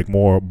do with like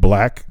more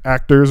black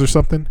actors or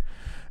something.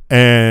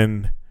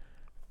 And,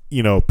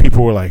 you know,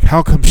 people were like,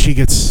 how come she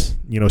gets,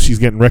 you know, she's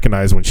getting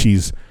recognized when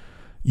she's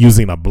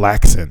using a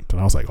black accent?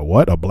 And I was like,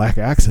 what? A black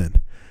accent?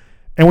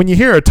 And when you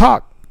hear her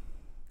talk,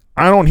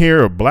 I don't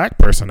hear a black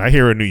person. I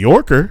hear a New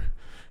Yorker.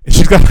 And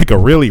she's got like a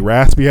really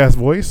raspy ass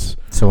voice.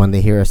 So when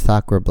they hear us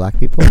talk, we're black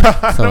people?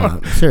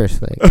 So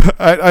seriously.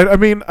 I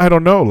mean, I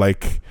don't know.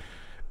 Like,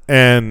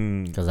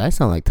 and because I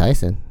sound like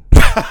Tyson.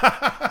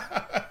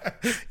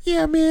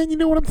 Yeah, man. You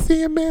know what I'm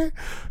saying, man?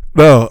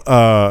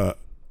 No.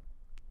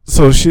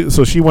 So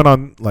she went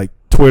on like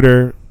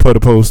Twitter, put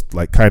a post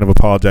like kind of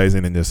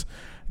apologizing, and just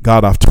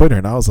got off Twitter.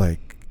 And I was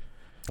like,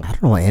 I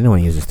don't know why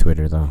anyone uses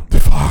Twitter though.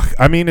 Fuck.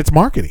 I mean, it's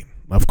marketing.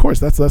 Of course,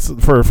 that's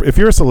for if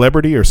you're a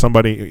celebrity or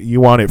somebody, you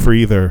want it for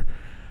either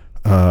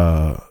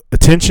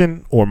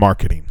attention or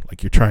marketing.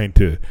 Like, you're trying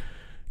to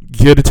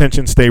get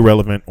attention, stay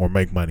relevant, or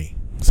make money.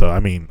 So, I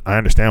mean, I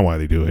understand why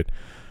they do it,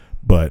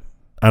 but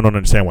I don't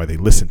understand why they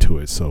listen to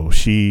it. So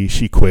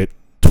she quit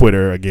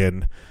Twitter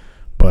again,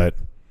 but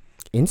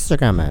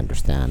Instagram I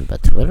understand,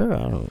 but Twitter,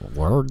 I don't know,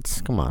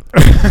 words. Come on.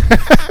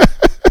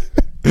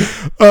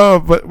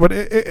 But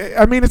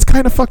I mean, it's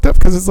kind of fucked up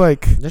because it's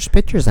like there's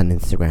pictures on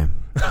Instagram.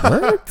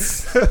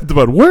 Words?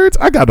 But words,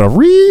 I gotta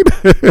read.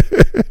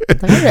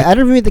 I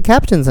don't read the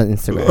captions on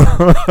Instagram.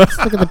 Just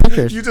look at the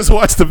pictures. You just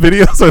watch the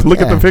videos and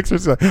look at the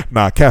pictures. Like,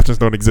 nah, captions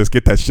don't exist.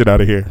 Get that shit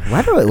out of here.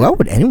 Why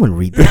would anyone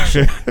read that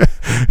shit?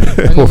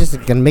 Like, it's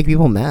just gonna make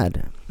people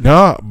mad.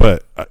 No,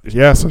 but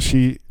yeah. So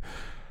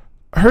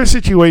her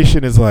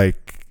situation is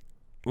like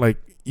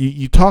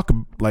you talk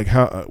like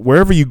how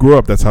wherever you grew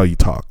up, that's how you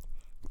talk.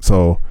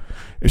 So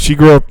if she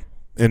grew up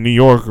in New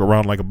York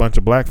around like a bunch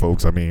of black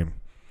folks, I mean,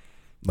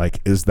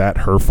 like, is that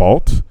her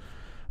fault?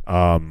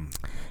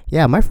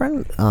 Yeah, my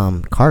friend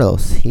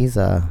Carlos, he's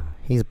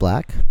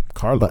black.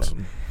 Carlos,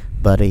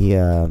 but he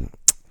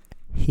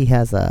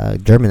has a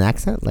German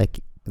accent. Like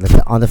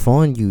on the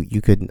phone,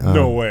 you could.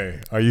 No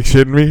way. Are you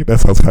shitting me? That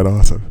sounds kind of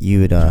awesome.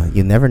 You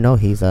never know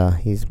he's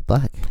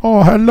black.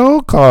 Oh,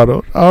 hello,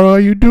 Carlos. How are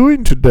you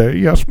doing today?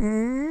 Yes.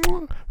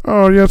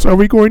 Oh, yes. Are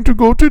we going to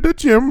go to the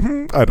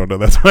gym? I don't know.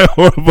 That's my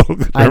horrible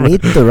German. I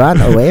need to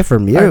run away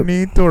from you. I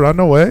need to run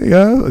away.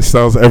 Yeah. It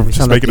sounds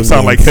just making him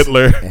sound like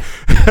Hitler.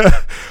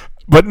 Yeah.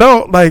 But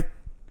no, like,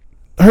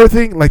 her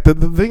thing, like, the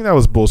thing that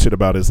was bullshit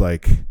about is,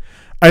 like,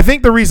 I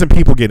think the reason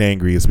people get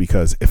angry is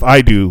because if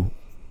I do,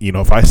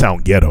 if I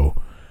sound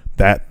ghetto,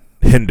 that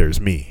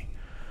hinders me.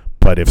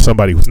 But if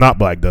somebody who's not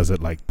black does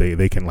it, like,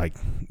 they can, like,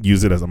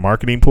 use it as a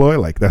marketing ploy.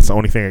 Like, that's the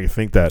only thing I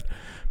think that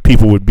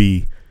people would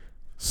be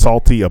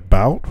salty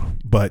about.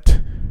 But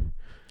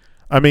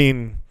I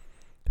mean,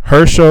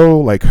 her show,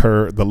 like,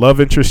 the love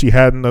interest she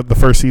had in the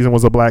first season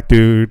was a black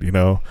dude,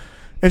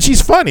 and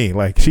she's funny.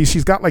 Like,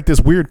 she's got like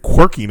this weird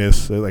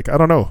quirkiness, like, I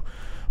don't know,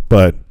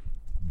 but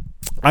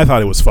I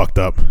thought it was fucked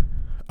up.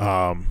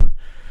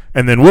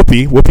 And then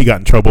Whoopi got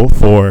in trouble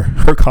for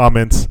her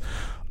comments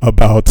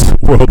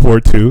about World War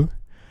II.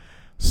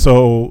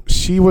 So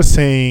she was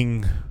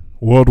saying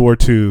World War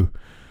II,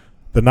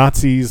 the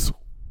Nazis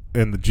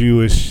and the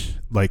Jewish,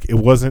 like, it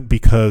wasn't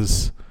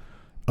because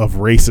of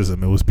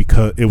racism. It was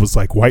because it was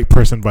like white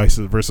person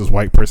versus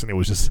white person. It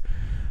was just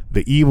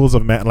the evils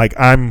of man. Like,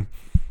 I'm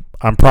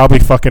probably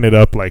fucking it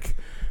up. Like,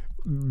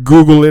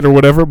 Google it or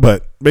whatever.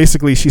 But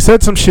basically, she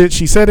said some shit.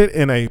 She said it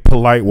in a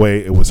polite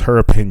way. It was her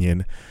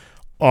opinion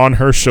on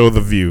her show,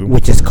 The View,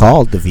 which is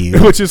called The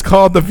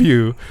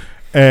View.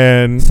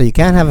 And so you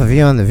can't have a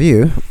view on The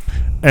View.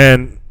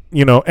 And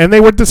and they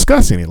were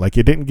discussing it. Like,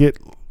 it didn't get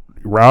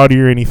rowdy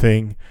or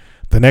anything.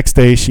 The next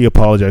day, she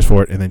apologized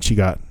for it, and then she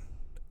got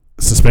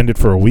suspended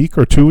for a week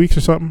or 2 weeks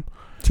or something.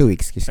 2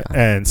 weeks.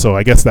 And so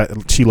I guess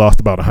that she lost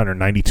about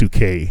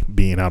 $192K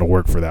being out of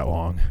work for that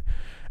long.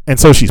 And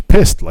so she's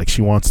pissed. Like,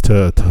 she wants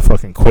to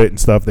fucking quit and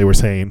stuff, they were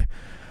saying.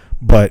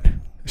 But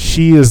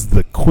she is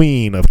the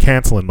queen of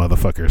canceling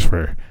motherfuckers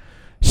for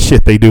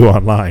shit they do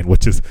online,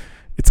 which is,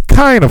 it's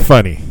kind of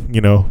funny,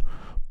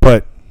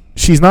 But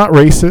she's not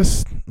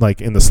racist,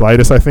 like, in the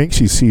slightest, I think.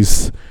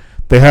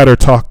 They had her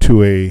talk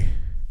to a,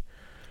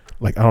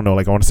 like, I don't know,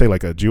 like, I want to say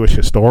like a Jewish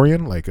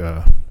historian, like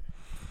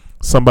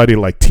somebody,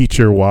 like, teach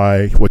her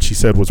why what she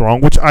said was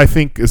wrong, which I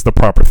think is the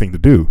proper thing to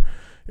do.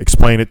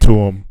 Explain it to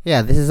them.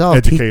 Yeah, this is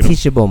all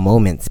teachable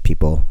moments,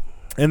 people.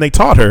 And they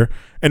taught her,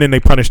 and then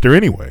they punished her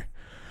anyway.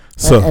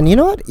 So, and you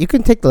know what? You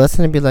can take the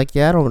lesson and be like,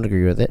 yeah, I don't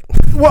agree with it.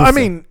 Well, I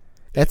mean,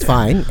 that's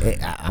fine.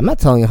 I'm not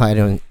telling you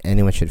how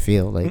anyone should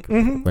feel. Like,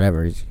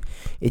 whatever.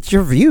 It's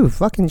your view.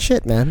 Fucking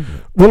shit, man.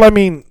 Well, I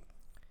mean,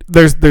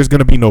 there's going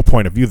to be no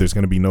point of view. There's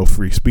going to be no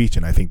free speech,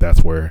 and I think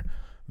that's where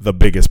the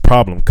biggest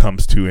problem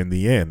comes to in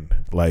the end.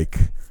 Like,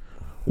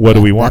 what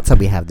do we want? That's how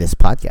we have this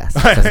podcast,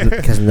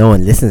 because no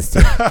one listens to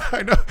it.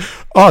 I know.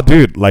 Oh,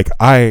 dude, like,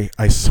 I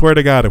swear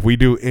to God, if we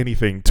do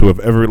anything to have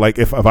ever, like,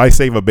 if I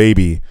save a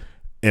baby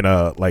in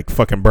a, like,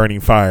 fucking burning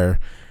fire,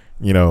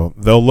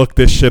 they'll look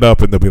this shit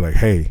up and they'll be like,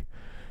 hey,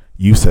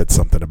 you said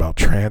something about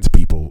trans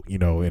people,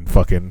 in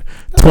fucking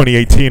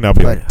 2018. I'll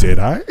be like, did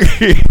I?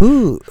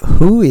 who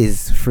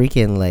is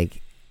freaking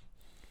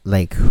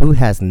like who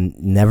has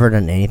never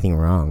done anything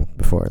wrong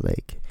before?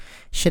 Like,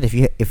 shit,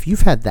 if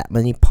you've had that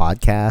many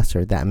podcasts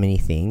or that many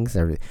things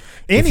or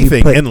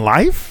anything in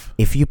life,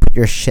 if you put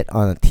your shit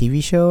on a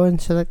TV show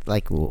and shit,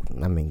 like, well,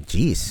 I mean,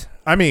 geez.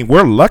 I mean,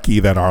 we're lucky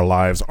that our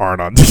lives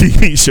aren't on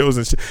TV shows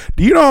and shit.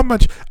 Do you know how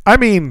much? I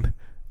mean,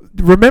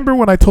 remember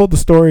when I told the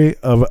story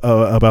of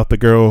about the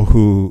girl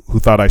who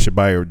thought I should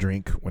buy her a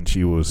drink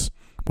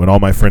when all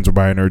my friends were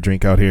buying her a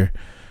drink out here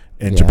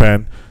in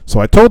Japan? So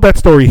I told that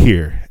story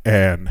here,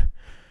 and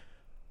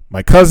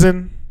my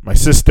cousin, my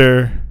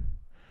sister,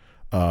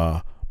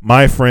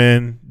 my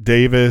friend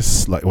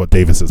Davis,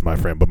 Davis is my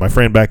friend, but my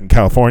friend back in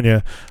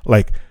California,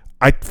 like,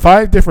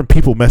 5 different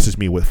people messaged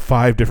me with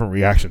 5 different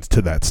reactions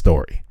to that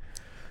story.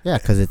 Yeah,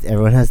 because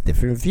everyone has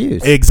different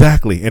views.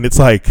 Exactly, and it's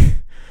like,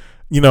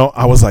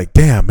 I was like,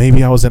 damn,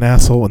 maybe I was an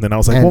asshole. And then I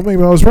was like, well,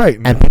 maybe I was right.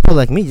 And people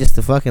like me just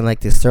to fucking like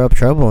to stir up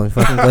trouble and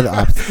fucking go the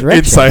opposite direction.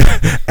 It's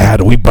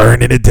like, we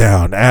burning it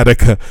down,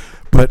 Attica.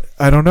 But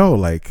I don't know,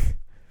 like,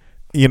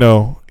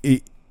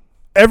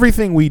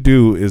 everything we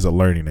do is a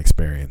learning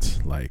experience.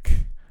 Like,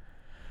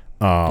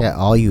 Yeah,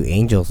 all you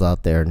angels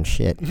out there and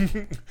shit.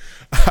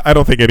 I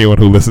don't think anyone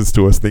who listens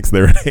to us thinks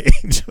they're an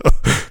angel.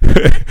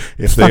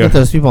 If talking to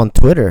those people on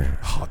Twitter.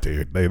 Oh,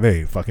 dude,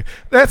 they fucking.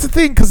 That's the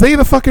thing, because they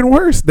the fucking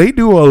worst. They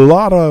do a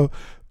lot of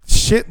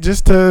shit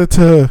just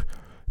to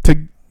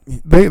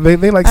they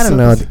like. I don't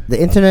know.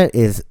 The internet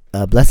is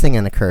a blessing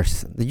and a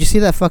curse. Did you see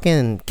that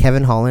fucking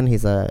Kevin Holland?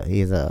 He's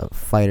a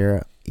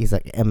fighter. He's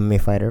like an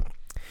MMA fighter.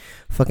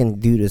 Fucking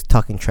dude is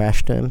talking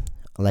trash to him.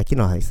 Like, you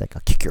know how he's like,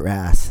 I'll kick your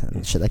ass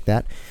and shit like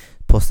that.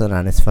 Posted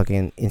on his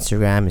fucking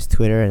Instagram, his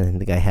Twitter, and then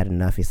the guy had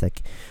enough. He's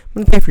like,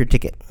 I'm gonna pay for your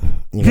ticket.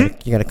 You're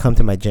gonna come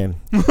to my gym.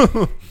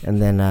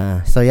 And then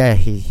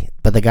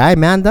but the guy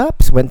manned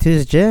up, went to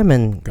his gym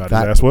and got his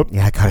ass whooped.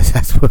 Yeah, got his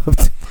ass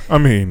whooped. I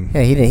mean,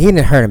 yeah, he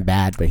didn't hurt him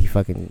bad, but he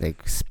fucking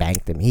like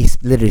spanked him. He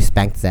literally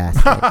spanked his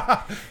ass.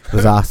 Like, it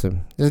was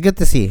awesome. It was good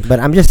to see. But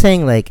I'm just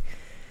saying, like,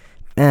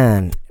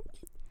 man,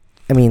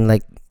 I mean,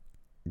 like,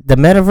 the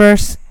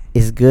metaverse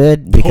is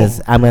good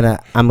because I'm gonna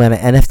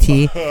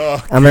NFT.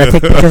 I'm gonna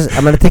take pictures.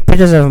 I'm gonna take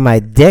pictures of my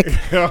dick,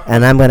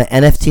 and I'm gonna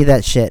NFT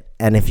that shit.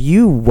 And if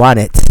you want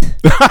it,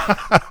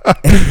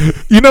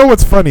 you know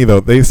what's funny though?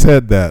 They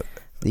said that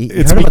you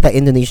heard about that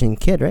Indonesian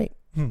kid, right?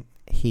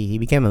 He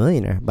became a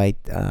millionaire by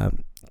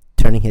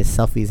turning his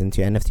selfies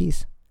into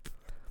NFTs.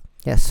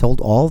 Yeah, sold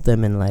all of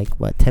them in like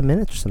 10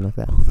 minutes or something like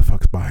that. Who the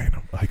fuck's buying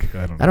them? Like,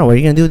 I don't know. What are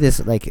you gonna do with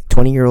this like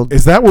 20-year-old?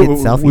 Is that what we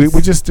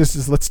selfies?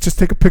 just let's just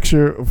take a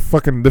picture of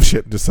fucking this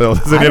shit and just sell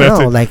it as an I NFT? don't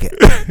know, like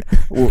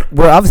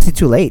we're obviously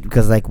too late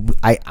because like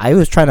I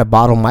was trying to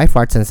bottle my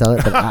farts and sell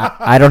it, but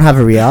I don't have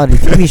a reality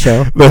TV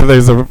show.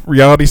 There's a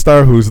reality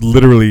star who's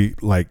literally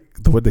like,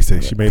 what they say?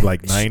 She made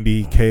like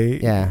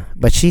 90K. Yeah,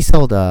 but she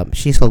sold what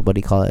do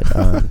you call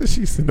it?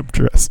 She's in a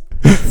dress.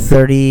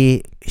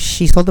 30.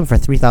 She sold them for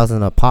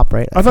 $3,000 a pop,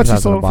 right? I thought she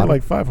sold them for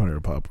like $500 a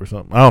pop or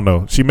something. I don't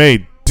know. She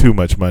made too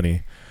much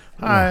money.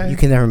 No, you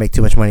can never make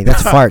too much money.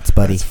 That's farts,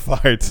 buddy. That's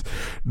farts.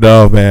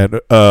 No, man.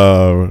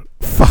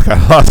 Fuck,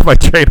 I lost my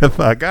train of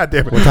thought. God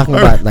damn it. We're talking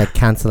about like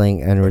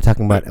canceling, and we're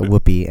talking about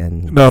Whoopi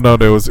and. No.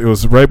 It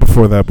was right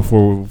before that,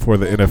 before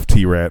the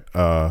NFT rant.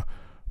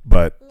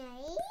 But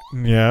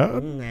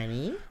yeah.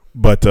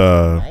 But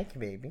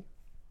baby.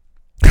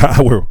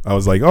 I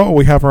was like, oh,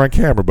 we have her on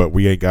camera, but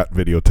we ain't got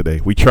video today.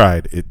 We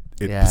tried. It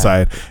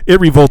decided. It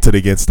revolted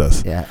against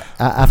us. Yeah.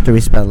 After we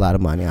spent a lot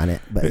of money on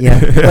it, but yeah,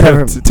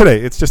 whatever. Today,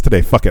 it's just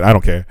today. Fuck it. I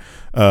don't care.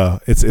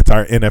 It's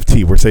our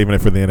NFT. We're saving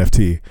it for the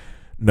NFT.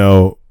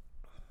 No.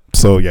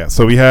 So yeah.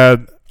 So we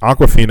had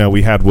Aquafina,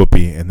 we had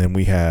Whoopi, and then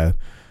we had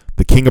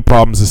the king of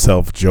problems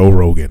himself, Joe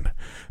Rogan.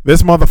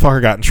 This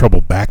motherfucker got in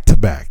trouble back to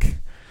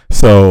back.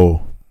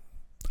 So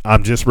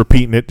I'm just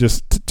repeating it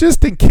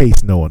just in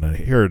case no one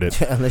heard it.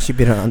 Unless you've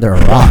been under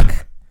a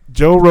rock.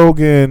 Joe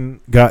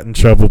Rogan got in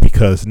trouble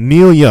because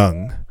Neil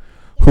Young,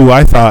 who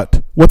I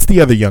thought, what's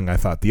the other Young I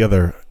thought? The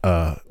other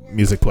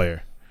music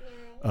player.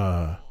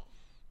 Oh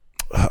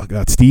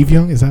God, Steve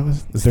Young?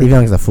 Steve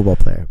Young is a football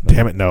player.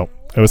 Damn it, no.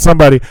 It was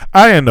somebody.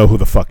 I didn't know who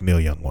the fuck Neil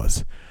Young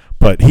was.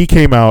 But he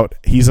came out,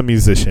 he's a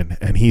musician,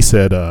 and he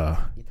said, I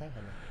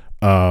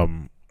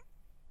don't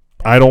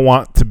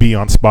want to be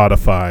on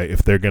Spotify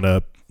if they're going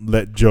to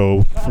let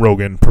Joe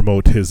Rogan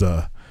promote his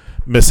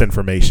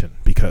misinformation,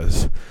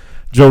 because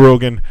Joe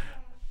Rogan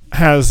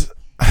has,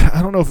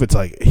 I don't know if it's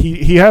like,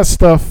 he has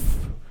stuff,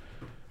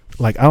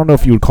 like, I don't know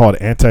if you would call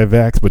it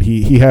anti-vax, but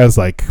he has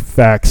like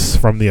facts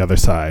from the other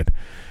side.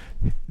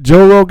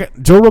 Joe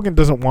Rogan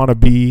doesn't want to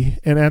be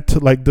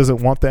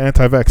doesn't want the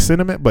anti-vax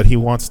sentiment, but he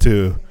wants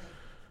to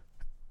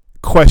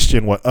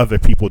question what other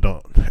people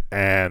don't.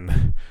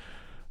 And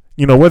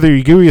you know, whether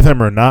you agree with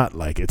him or not,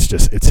 like, it's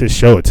his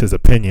show, it's his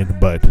opinion.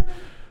 But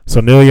so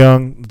Neil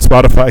Young,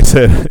 Spotify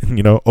said,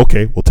 you know,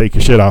 okay, we'll take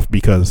your shit off,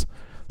 because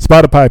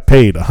Spotify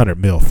paid $100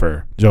 million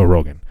for Joe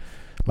Rogan.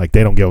 Like,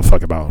 they don't give a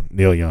fuck about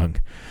Neil Young.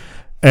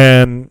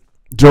 And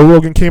Joe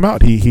Rogan came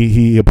out.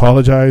 He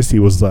apologized. He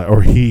was like,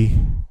 or he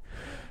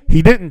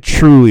didn't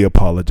truly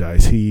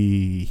apologize.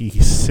 He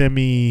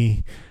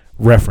semi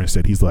referenced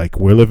it. He's like,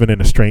 we're living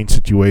in a strange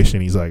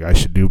situation. He's like, I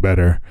should do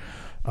better.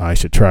 I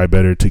should try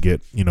better to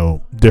get, you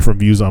know, different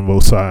views on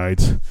both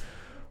sides,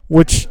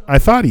 which I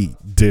thought he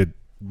did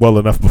well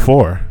enough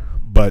before.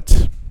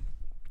 But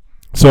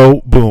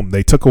so boom,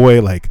 they took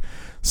away like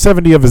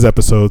 70 of his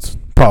episodes.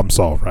 Problem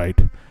solved, right?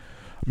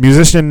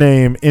 Musician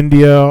named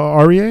India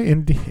Arie.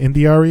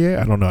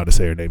 I don't know how to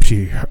say her name.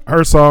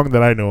 Her song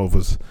that I know of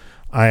was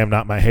 "I Am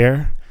Not My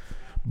Hair,"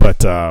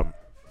 but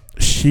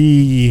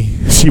she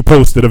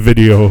posted a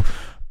video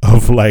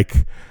of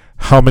like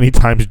how many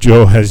times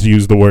Joe has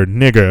used the word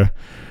nigger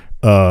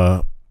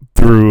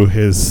through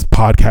his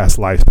podcast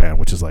lifespan,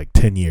 which is like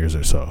 10 years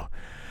or so.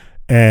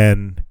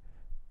 And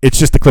it's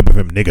just a clip of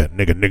him, nigga.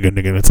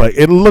 It's like,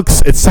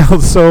 it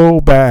sounds so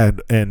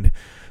bad. And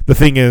the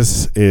thing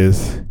is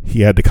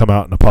he had to come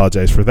out and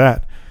apologize for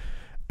that.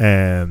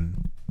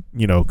 And,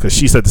 you know, because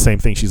she said the same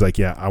thing. She's like,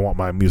 yeah, I want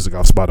my music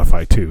off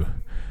Spotify too.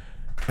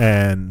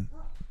 And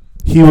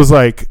he was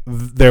like,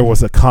 there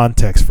was a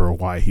context for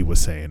why he was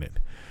saying it.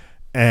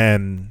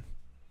 And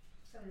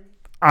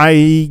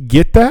I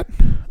get that.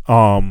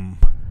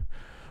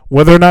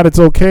 whether or not it's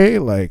okay,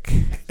 like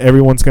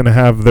everyone's gonna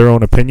have their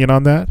own opinion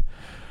on that.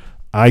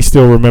 I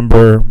still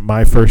remember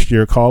my first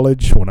year of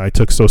college when I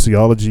took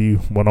sociology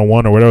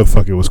 101 or whatever the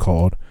fuck it was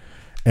called,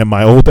 and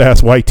my old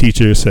ass white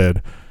teacher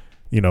said,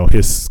 he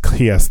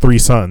has 3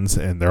 sons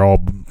and they're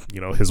all,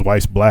 his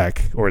wife's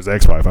black, or his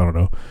ex-wife, I don't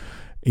know.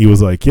 He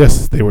was like,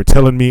 yes, they were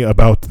telling me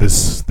about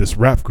this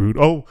rap group.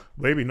 Oh,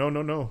 baby,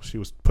 no. She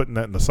was putting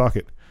that in the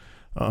socket.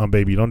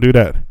 Baby, don't do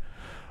that.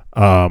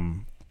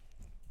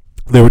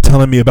 They were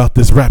telling me about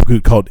this rap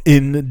group called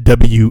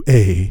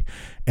NWA,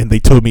 and they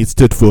told me it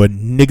stood for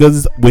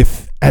niggas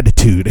with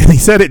attitude. And he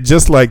said it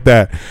just like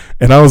that.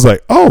 And I was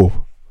like,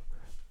 oh.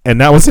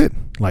 And that was it.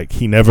 Like,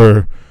 he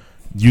never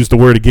used the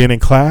word again in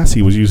class.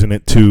 He was using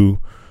it to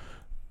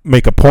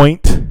make a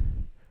point.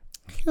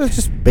 He was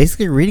just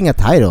basically reading a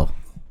title.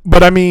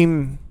 But I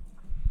mean,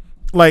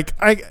 like,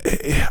 I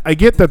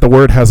get that the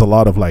word has a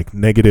lot of like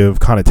negative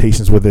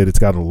connotations with it. It's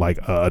got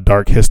a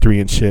dark history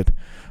and shit.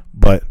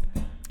 But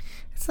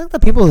it's like the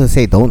people who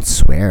say don't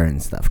swear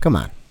and stuff. Come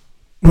on.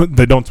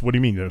 They don't. What do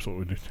you mean? That's what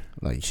we do.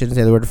 No, you shouldn't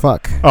say the word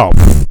fuck. Oh,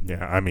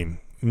 yeah. I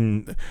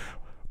mean,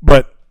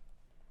 but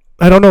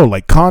I don't know.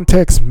 Like,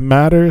 context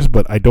matters,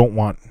 but I don't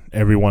want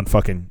everyone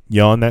fucking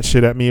yelling that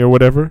shit at me or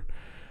whatever.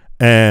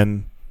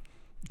 And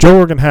Joe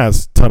Rogan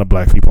has a ton of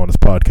black people on his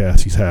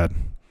podcast. He's had,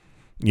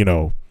 he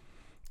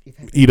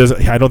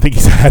doesn't. I don't think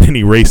he's had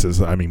any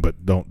races. I mean,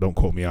 but don't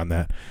quote me on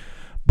that.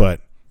 But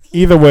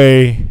either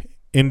way,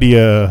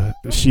 India,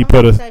 she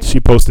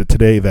posted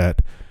today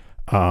that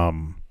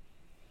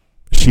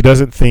she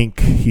doesn't think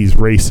he's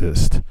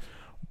racist,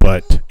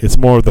 but it's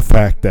more of the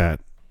fact that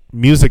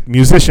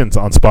musicians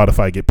on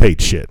Spotify get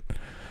paid shit.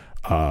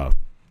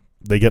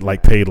 They get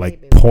paid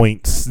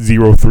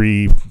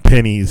 0.03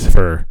 pennies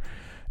for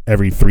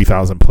every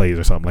 3,000 plays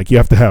or something. Like, you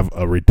have to have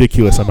a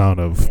ridiculous amount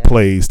of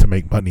plays to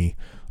make money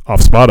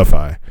off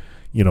Spotify.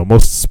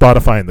 Most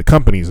Spotify and the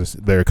companies,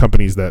 they're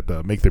companies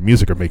that make their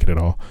music are making it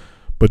all.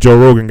 But Joe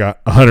Rogan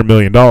got $100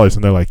 million,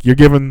 and they're like, you're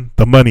giving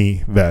the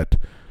money that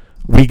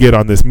we get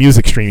on this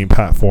music streaming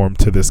platform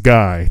to this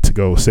guy to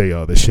go say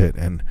all this shit.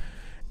 And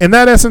in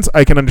that essence,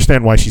 I can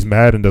understand why she's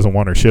mad and doesn't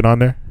want her shit on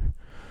there.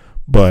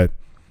 But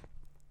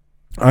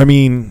I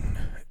mean,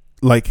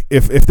 like,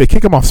 if they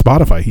kick him off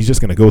Spotify, he's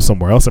just going to go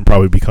somewhere else and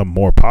probably become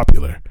more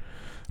popular.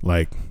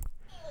 Like,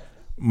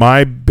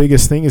 my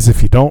biggest thing is,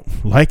 if you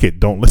don't like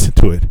it, don't listen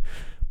to it.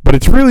 But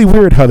it's really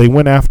weird how they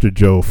went after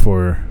Joe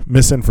for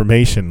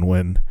misinformation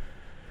when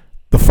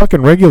the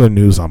fucking regular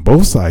news on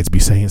both sides be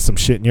saying some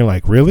shit, and you're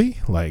like, really?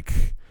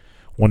 Like,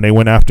 when they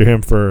went after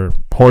him for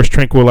horse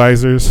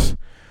tranquilizers,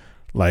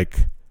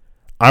 like,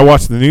 I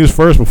watched the news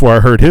first before I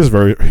heard his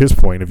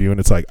point of view, and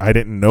it's like, I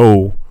didn't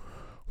know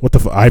what the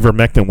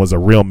ivermectin was a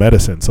real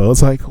medicine. So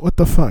it's like, what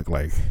the fuck?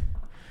 Like,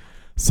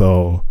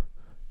 so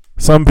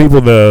some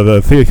people,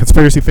 the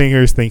conspiracy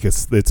thinkers, think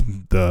it's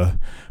the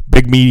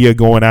big media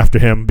going after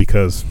him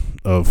because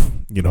of,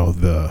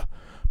 the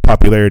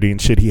popularity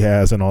and shit he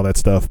has and all that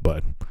stuff.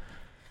 But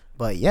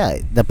yeah,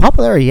 the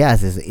popularity he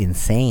has is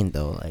insane,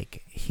 though.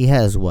 Like, he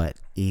has,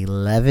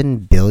 11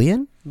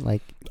 billion?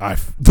 Like,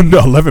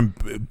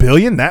 11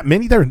 billion? That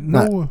many? There?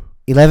 No.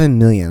 11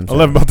 million.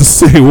 11, about to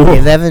say, whoa.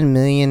 11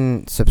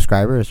 million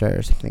subscribers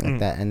or something like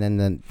that. And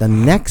then the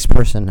next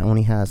person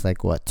only has,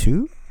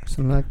 2?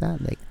 Something like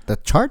that. Like, the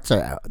charts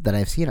that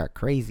I've seen are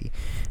crazy.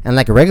 And,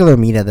 regular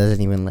media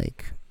doesn't even, I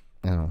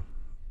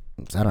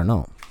don't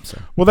know. So.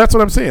 Well, that's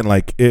what I'm saying.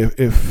 Like,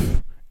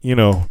 if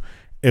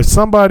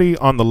somebody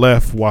on the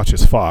left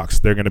watches Fox,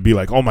 they're going to be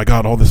like, oh my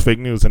God, all this fake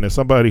news. And if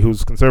somebody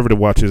who's conservative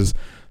watches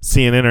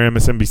CNN or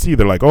MSNBC,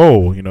 they're like,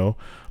 oh,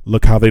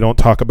 look how they don't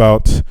talk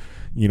about,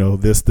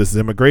 this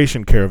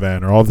immigration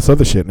caravan or all this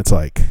other shit. And it's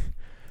like,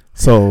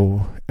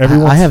 so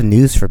everyone. I have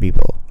news for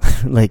people.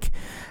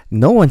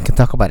 No one can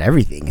talk about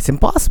everything. It's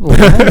impossible.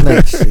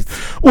 Man.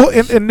 Well,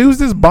 and news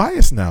is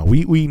biased now.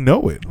 We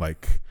know it.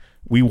 Like,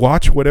 we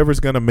watch whatever's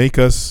going to make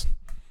us,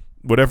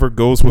 whatever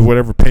goes with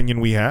whatever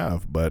opinion we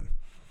have. But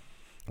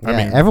I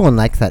mean, everyone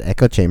likes that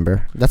echo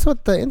chamber. That's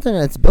what the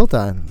internet's built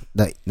on.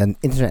 The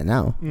internet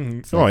now.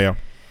 Mm-hmm. So yeah.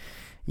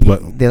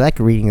 But they like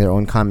reading their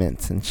own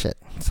comments and shit.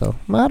 So,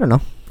 I don't know.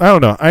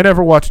 I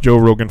never watch Joe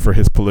Rogan for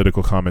his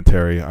political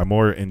commentary. I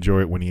more enjoy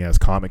it when he has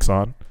comics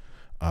on.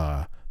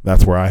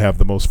 That's where I have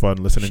the most fun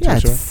listening to the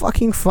show. Yeah, it's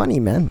fucking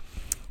funny, man.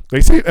 They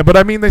say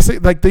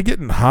they're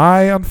getting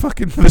high on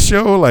fucking the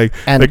show,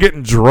 and they're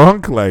getting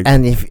drunk,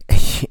 And if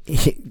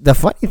the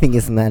funny thing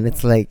is, man,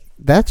 it's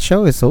that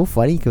show is so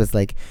funny because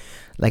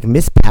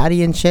Miss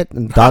Patty and shit,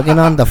 and dogging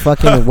on the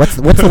fucking what's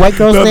the white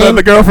girl's name?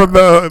 The girl from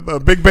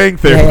the Big Bang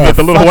Theory,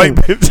 the little white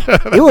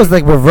bitch. It was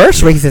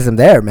reverse racism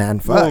there, man.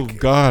 Fuck. Oh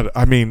God,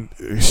 I mean,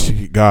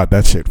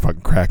 that shit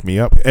fucking cracked me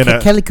up.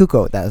 And Kelly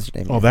Kuko, that was her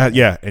name. Oh, that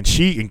yeah, and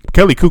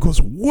Kelly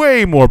Kuko's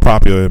way more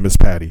popular than Miss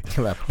Patty.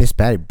 Miss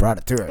Patty brought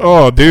it to her.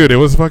 Oh, dude, it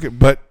was fucking.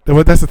 But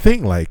that's the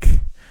thing,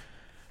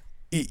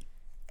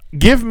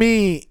 give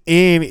me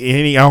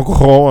any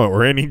alcohol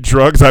or any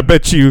drugs, I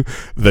bet you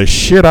the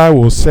shit I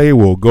will say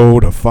will go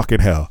to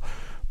fucking hell.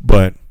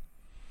 But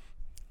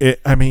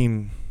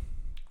don't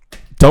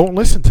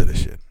listen to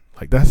this shit.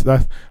 Like that's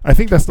I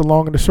think that's the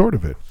long and the short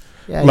of it.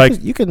 Yeah,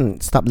 like you can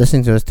stop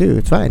listening to us too.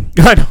 It's fine.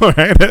 I know,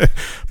 right?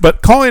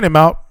 But calling him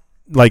out,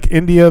 like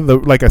India,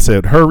 like I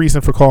said, her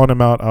reason for calling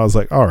him out, I was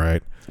like, all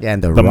right. Yeah,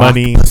 and the Rock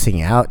money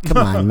pussing out. Come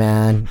on,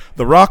 man.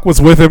 The Rock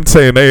was with him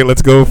saying, "Hey,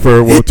 let's go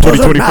for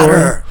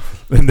 2024."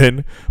 And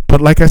then, but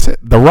like I said,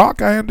 The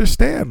Rock, I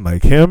understand.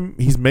 Like him,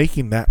 he's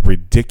making that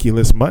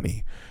ridiculous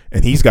money,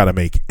 and he's got to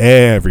make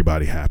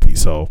everybody happy.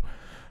 So,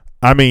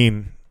 I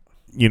mean,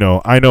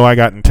 I know I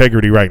got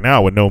integrity right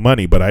now with no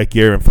money, but I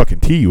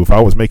guarantee you, if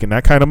I was making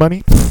that kind of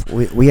money,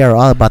 we are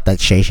all about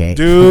that shay.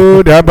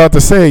 Dude, I'm about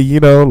to say,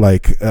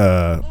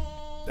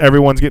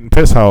 everyone's getting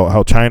pissed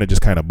how China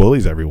just kind of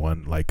bullies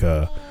everyone. Like,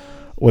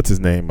 what's his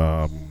name?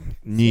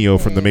 Neo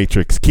from The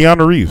Matrix.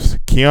 Keanu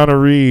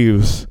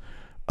Reeves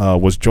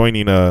was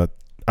joining I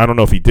don't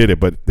know if he did it,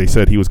 but they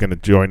said he was going to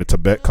join a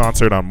Tibet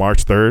concert on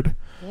March 3rd.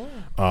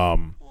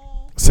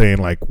 Saying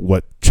like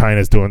what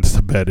China's doing to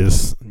Tibet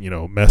is,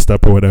 messed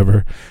up or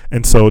whatever.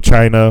 And so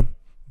China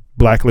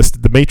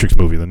blacklisted the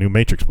new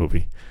Matrix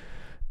movie.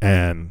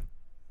 And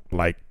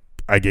like,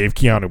 I gave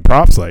Keanu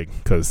props, like,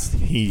 because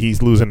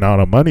he's losing out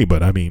on money,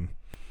 but I mean,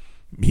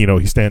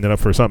 he's standing up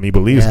for something he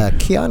believes in. Yeah,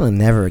 Keanu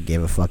never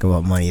gave a fuck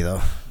about money,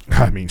 though.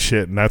 I mean,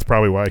 shit, and that's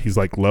probably why he's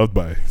like loved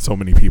by so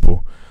many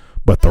people.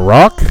 But The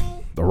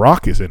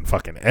Rock is in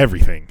fucking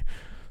everything.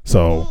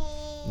 So,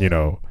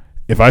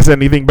 if I said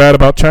anything bad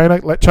about China,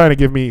 let China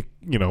give me,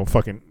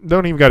 fucking,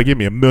 don't even got to give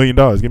me $1 million.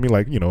 Give me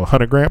like,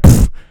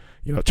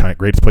 $100,000. China,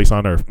 greatest place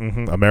on earth.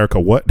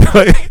 America, what?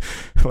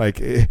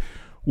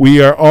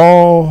 We are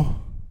all.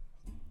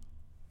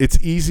 It's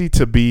easy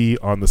to be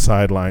on the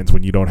sidelines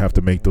when you don't have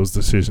to make those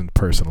decisions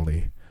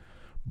personally.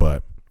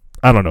 But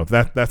I don't know.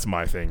 That's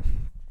my thing.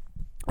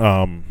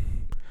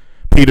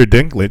 Peter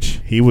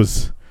Dinklage, he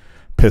was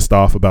pissed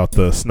off about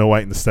the Snow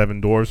White and the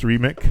Seven Dwarfs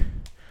remake.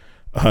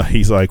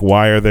 He's like,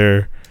 why are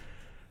there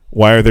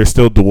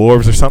still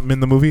dwarves or something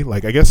in the movie?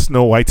 Like, I guess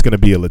Snow White's going to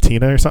be a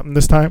Latina or something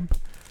this time.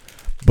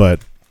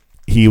 But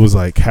he was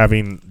like,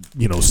 having,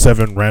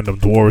 7 random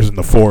dwarves in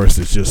the forest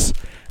is just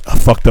a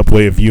fucked up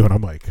way of view. And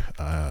I'm like,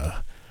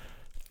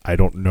 I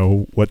don't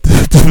know what to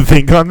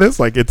think on this.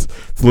 Like, it's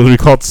literally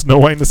called Snow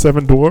White and the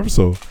Seven Dwarfs.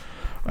 So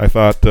I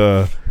thought,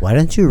 why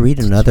don't you read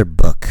another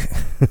book?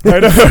 I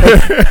know.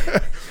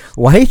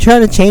 Why are you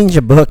trying to change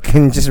a book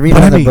and just read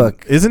another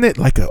book? Isn't it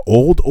like an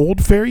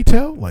old fairy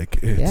tale? Like,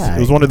 it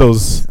was one of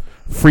those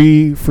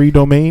free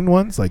domain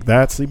ones, like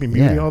that, Sleeping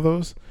Beauty, all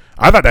those.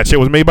 I thought that shit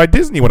was made by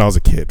Disney when I was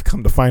a kid.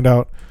 Come to find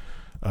out,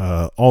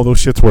 all those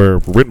shits were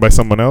written by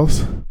someone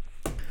else.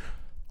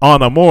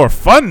 On a more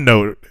fun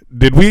note,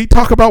 did we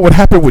talk about what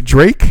happened with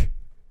Drake?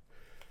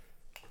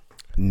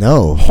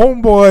 No.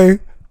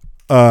 Homeboy,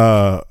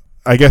 I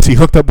guess he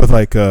hooked up with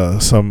like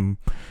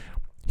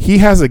he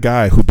has a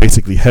guy who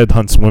basically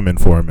headhunts women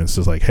for him. And it's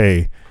just like,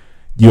 hey,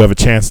 you have a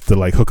chance to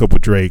like hook up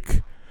with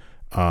Drake.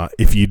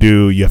 If you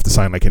do, you have to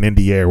sign like an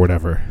NDA or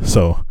whatever.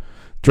 So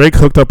Drake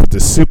hooked up with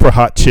this super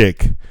hot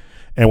chick.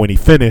 And when he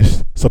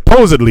finished,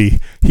 supposedly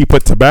he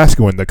put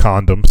Tabasco in the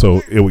condom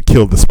so it would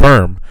kill the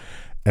sperm.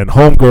 And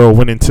homegirl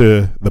went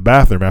into the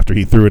bathroom after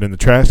he threw it in the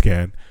trash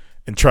can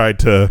and tried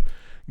to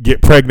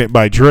get pregnant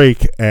by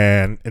Drake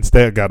and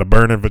instead got a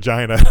burning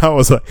vagina. And I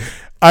was like,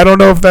 I don't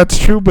know if that's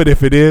true, but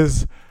if it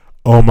is,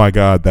 oh my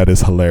God, that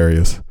is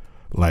hilarious.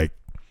 Like,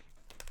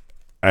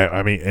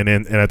 I mean, and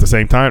at the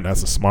same time,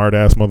 that's a smart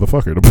ass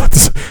motherfucker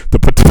to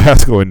put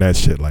Tabasco in that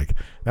shit. Like,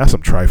 that's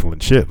some trifling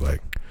shit.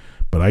 Like,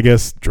 but I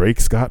guess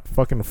Drake's got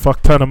fucking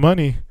fuck ton of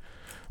money.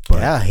 But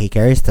yeah, he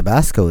carries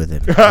Tabasco with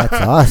him. That's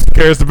awesome.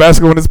 Carries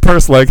Tabasco in his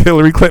purse like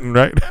Hillary Clinton,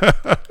 right?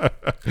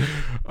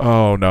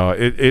 Oh no,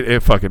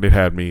 it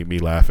had me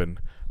laughing.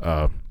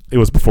 It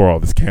was before all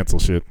this cancel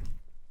shit.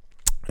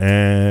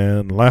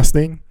 And last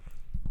thing,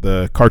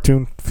 the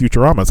cartoon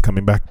Futurama is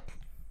coming back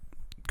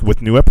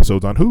with new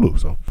episodes on Hulu,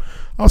 so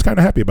I was kind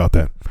of happy about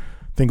that. I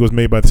think it was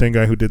made by the same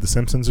guy who did The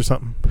Simpsons or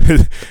something.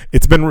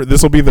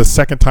 This will be the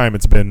second time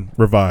it's been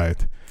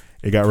revived.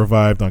 It got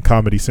revived on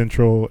Comedy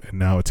Central, and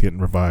now it's getting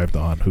revived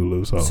on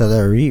Hulu. So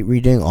they're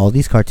redoing all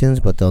these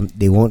cartoons, but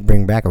they won't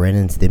bring back Ren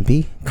and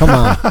Stimpy? Come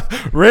on.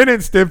 Ren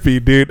and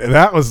Stimpy, dude,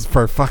 that was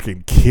for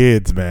fucking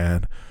kids,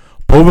 man.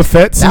 Boba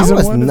Fett season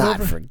 1? That was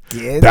not for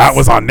kids. That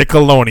was on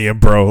Nickelodeon,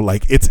 bro.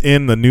 Like, it's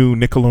in the new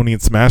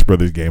Nickelodeon Smash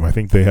Brothers game. I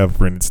think they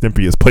have Ren and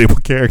Stimpy as playable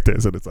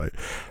characters, and it's like,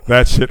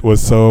 that shit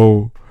was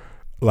so,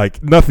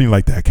 like, nothing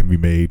like that can be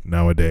made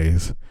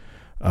nowadays.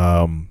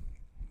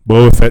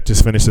 Boba Fett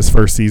just finished his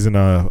first season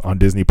on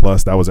Disney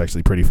Plus. That was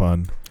actually pretty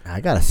fun. I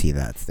gotta see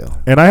that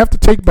still. And I have to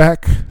take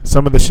back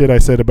some of the shit I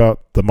said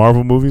about the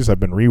Marvel movies.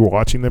 I've been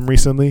rewatching them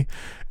recently,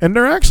 and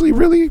they're actually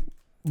really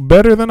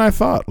better than I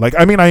thought. Like,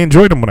 I mean, I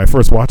enjoyed them when I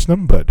first watched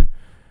them, but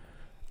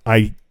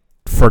I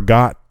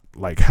forgot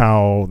like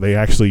how they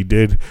actually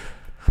did.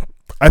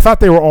 I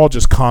thought they were all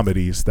just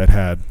comedies that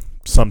had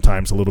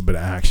sometimes a little bit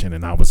of action,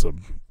 and that was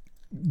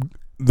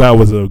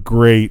a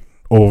great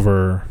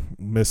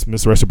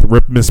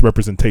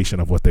misrepresentation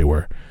of what they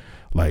were.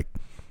 Like,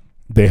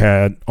 they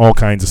had all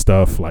kinds of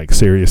stuff, like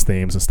serious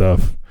themes and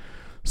stuff.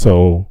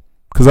 So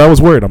because I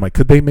was worried. I'm like,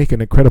 could they make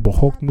an Incredible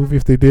Hulk movie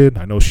if they did?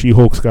 I know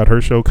She-Hulk's got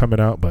her show coming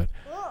out, but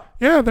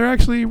yeah, they're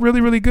actually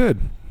really, really good.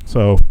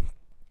 So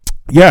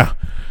yeah,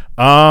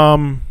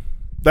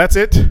 that's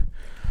it.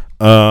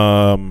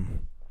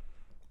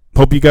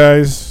 Hope you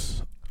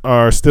guys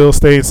are still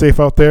staying safe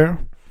out there.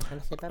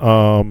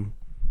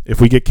 If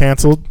we get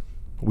canceled,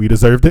 we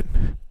deserved it,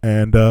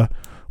 and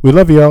we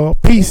love y'all.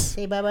 Peace.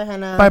 Say bye bye,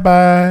 Hannah. Bye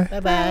bye. Bye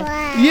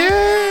bye.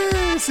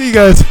 Yeah. See you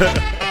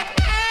guys.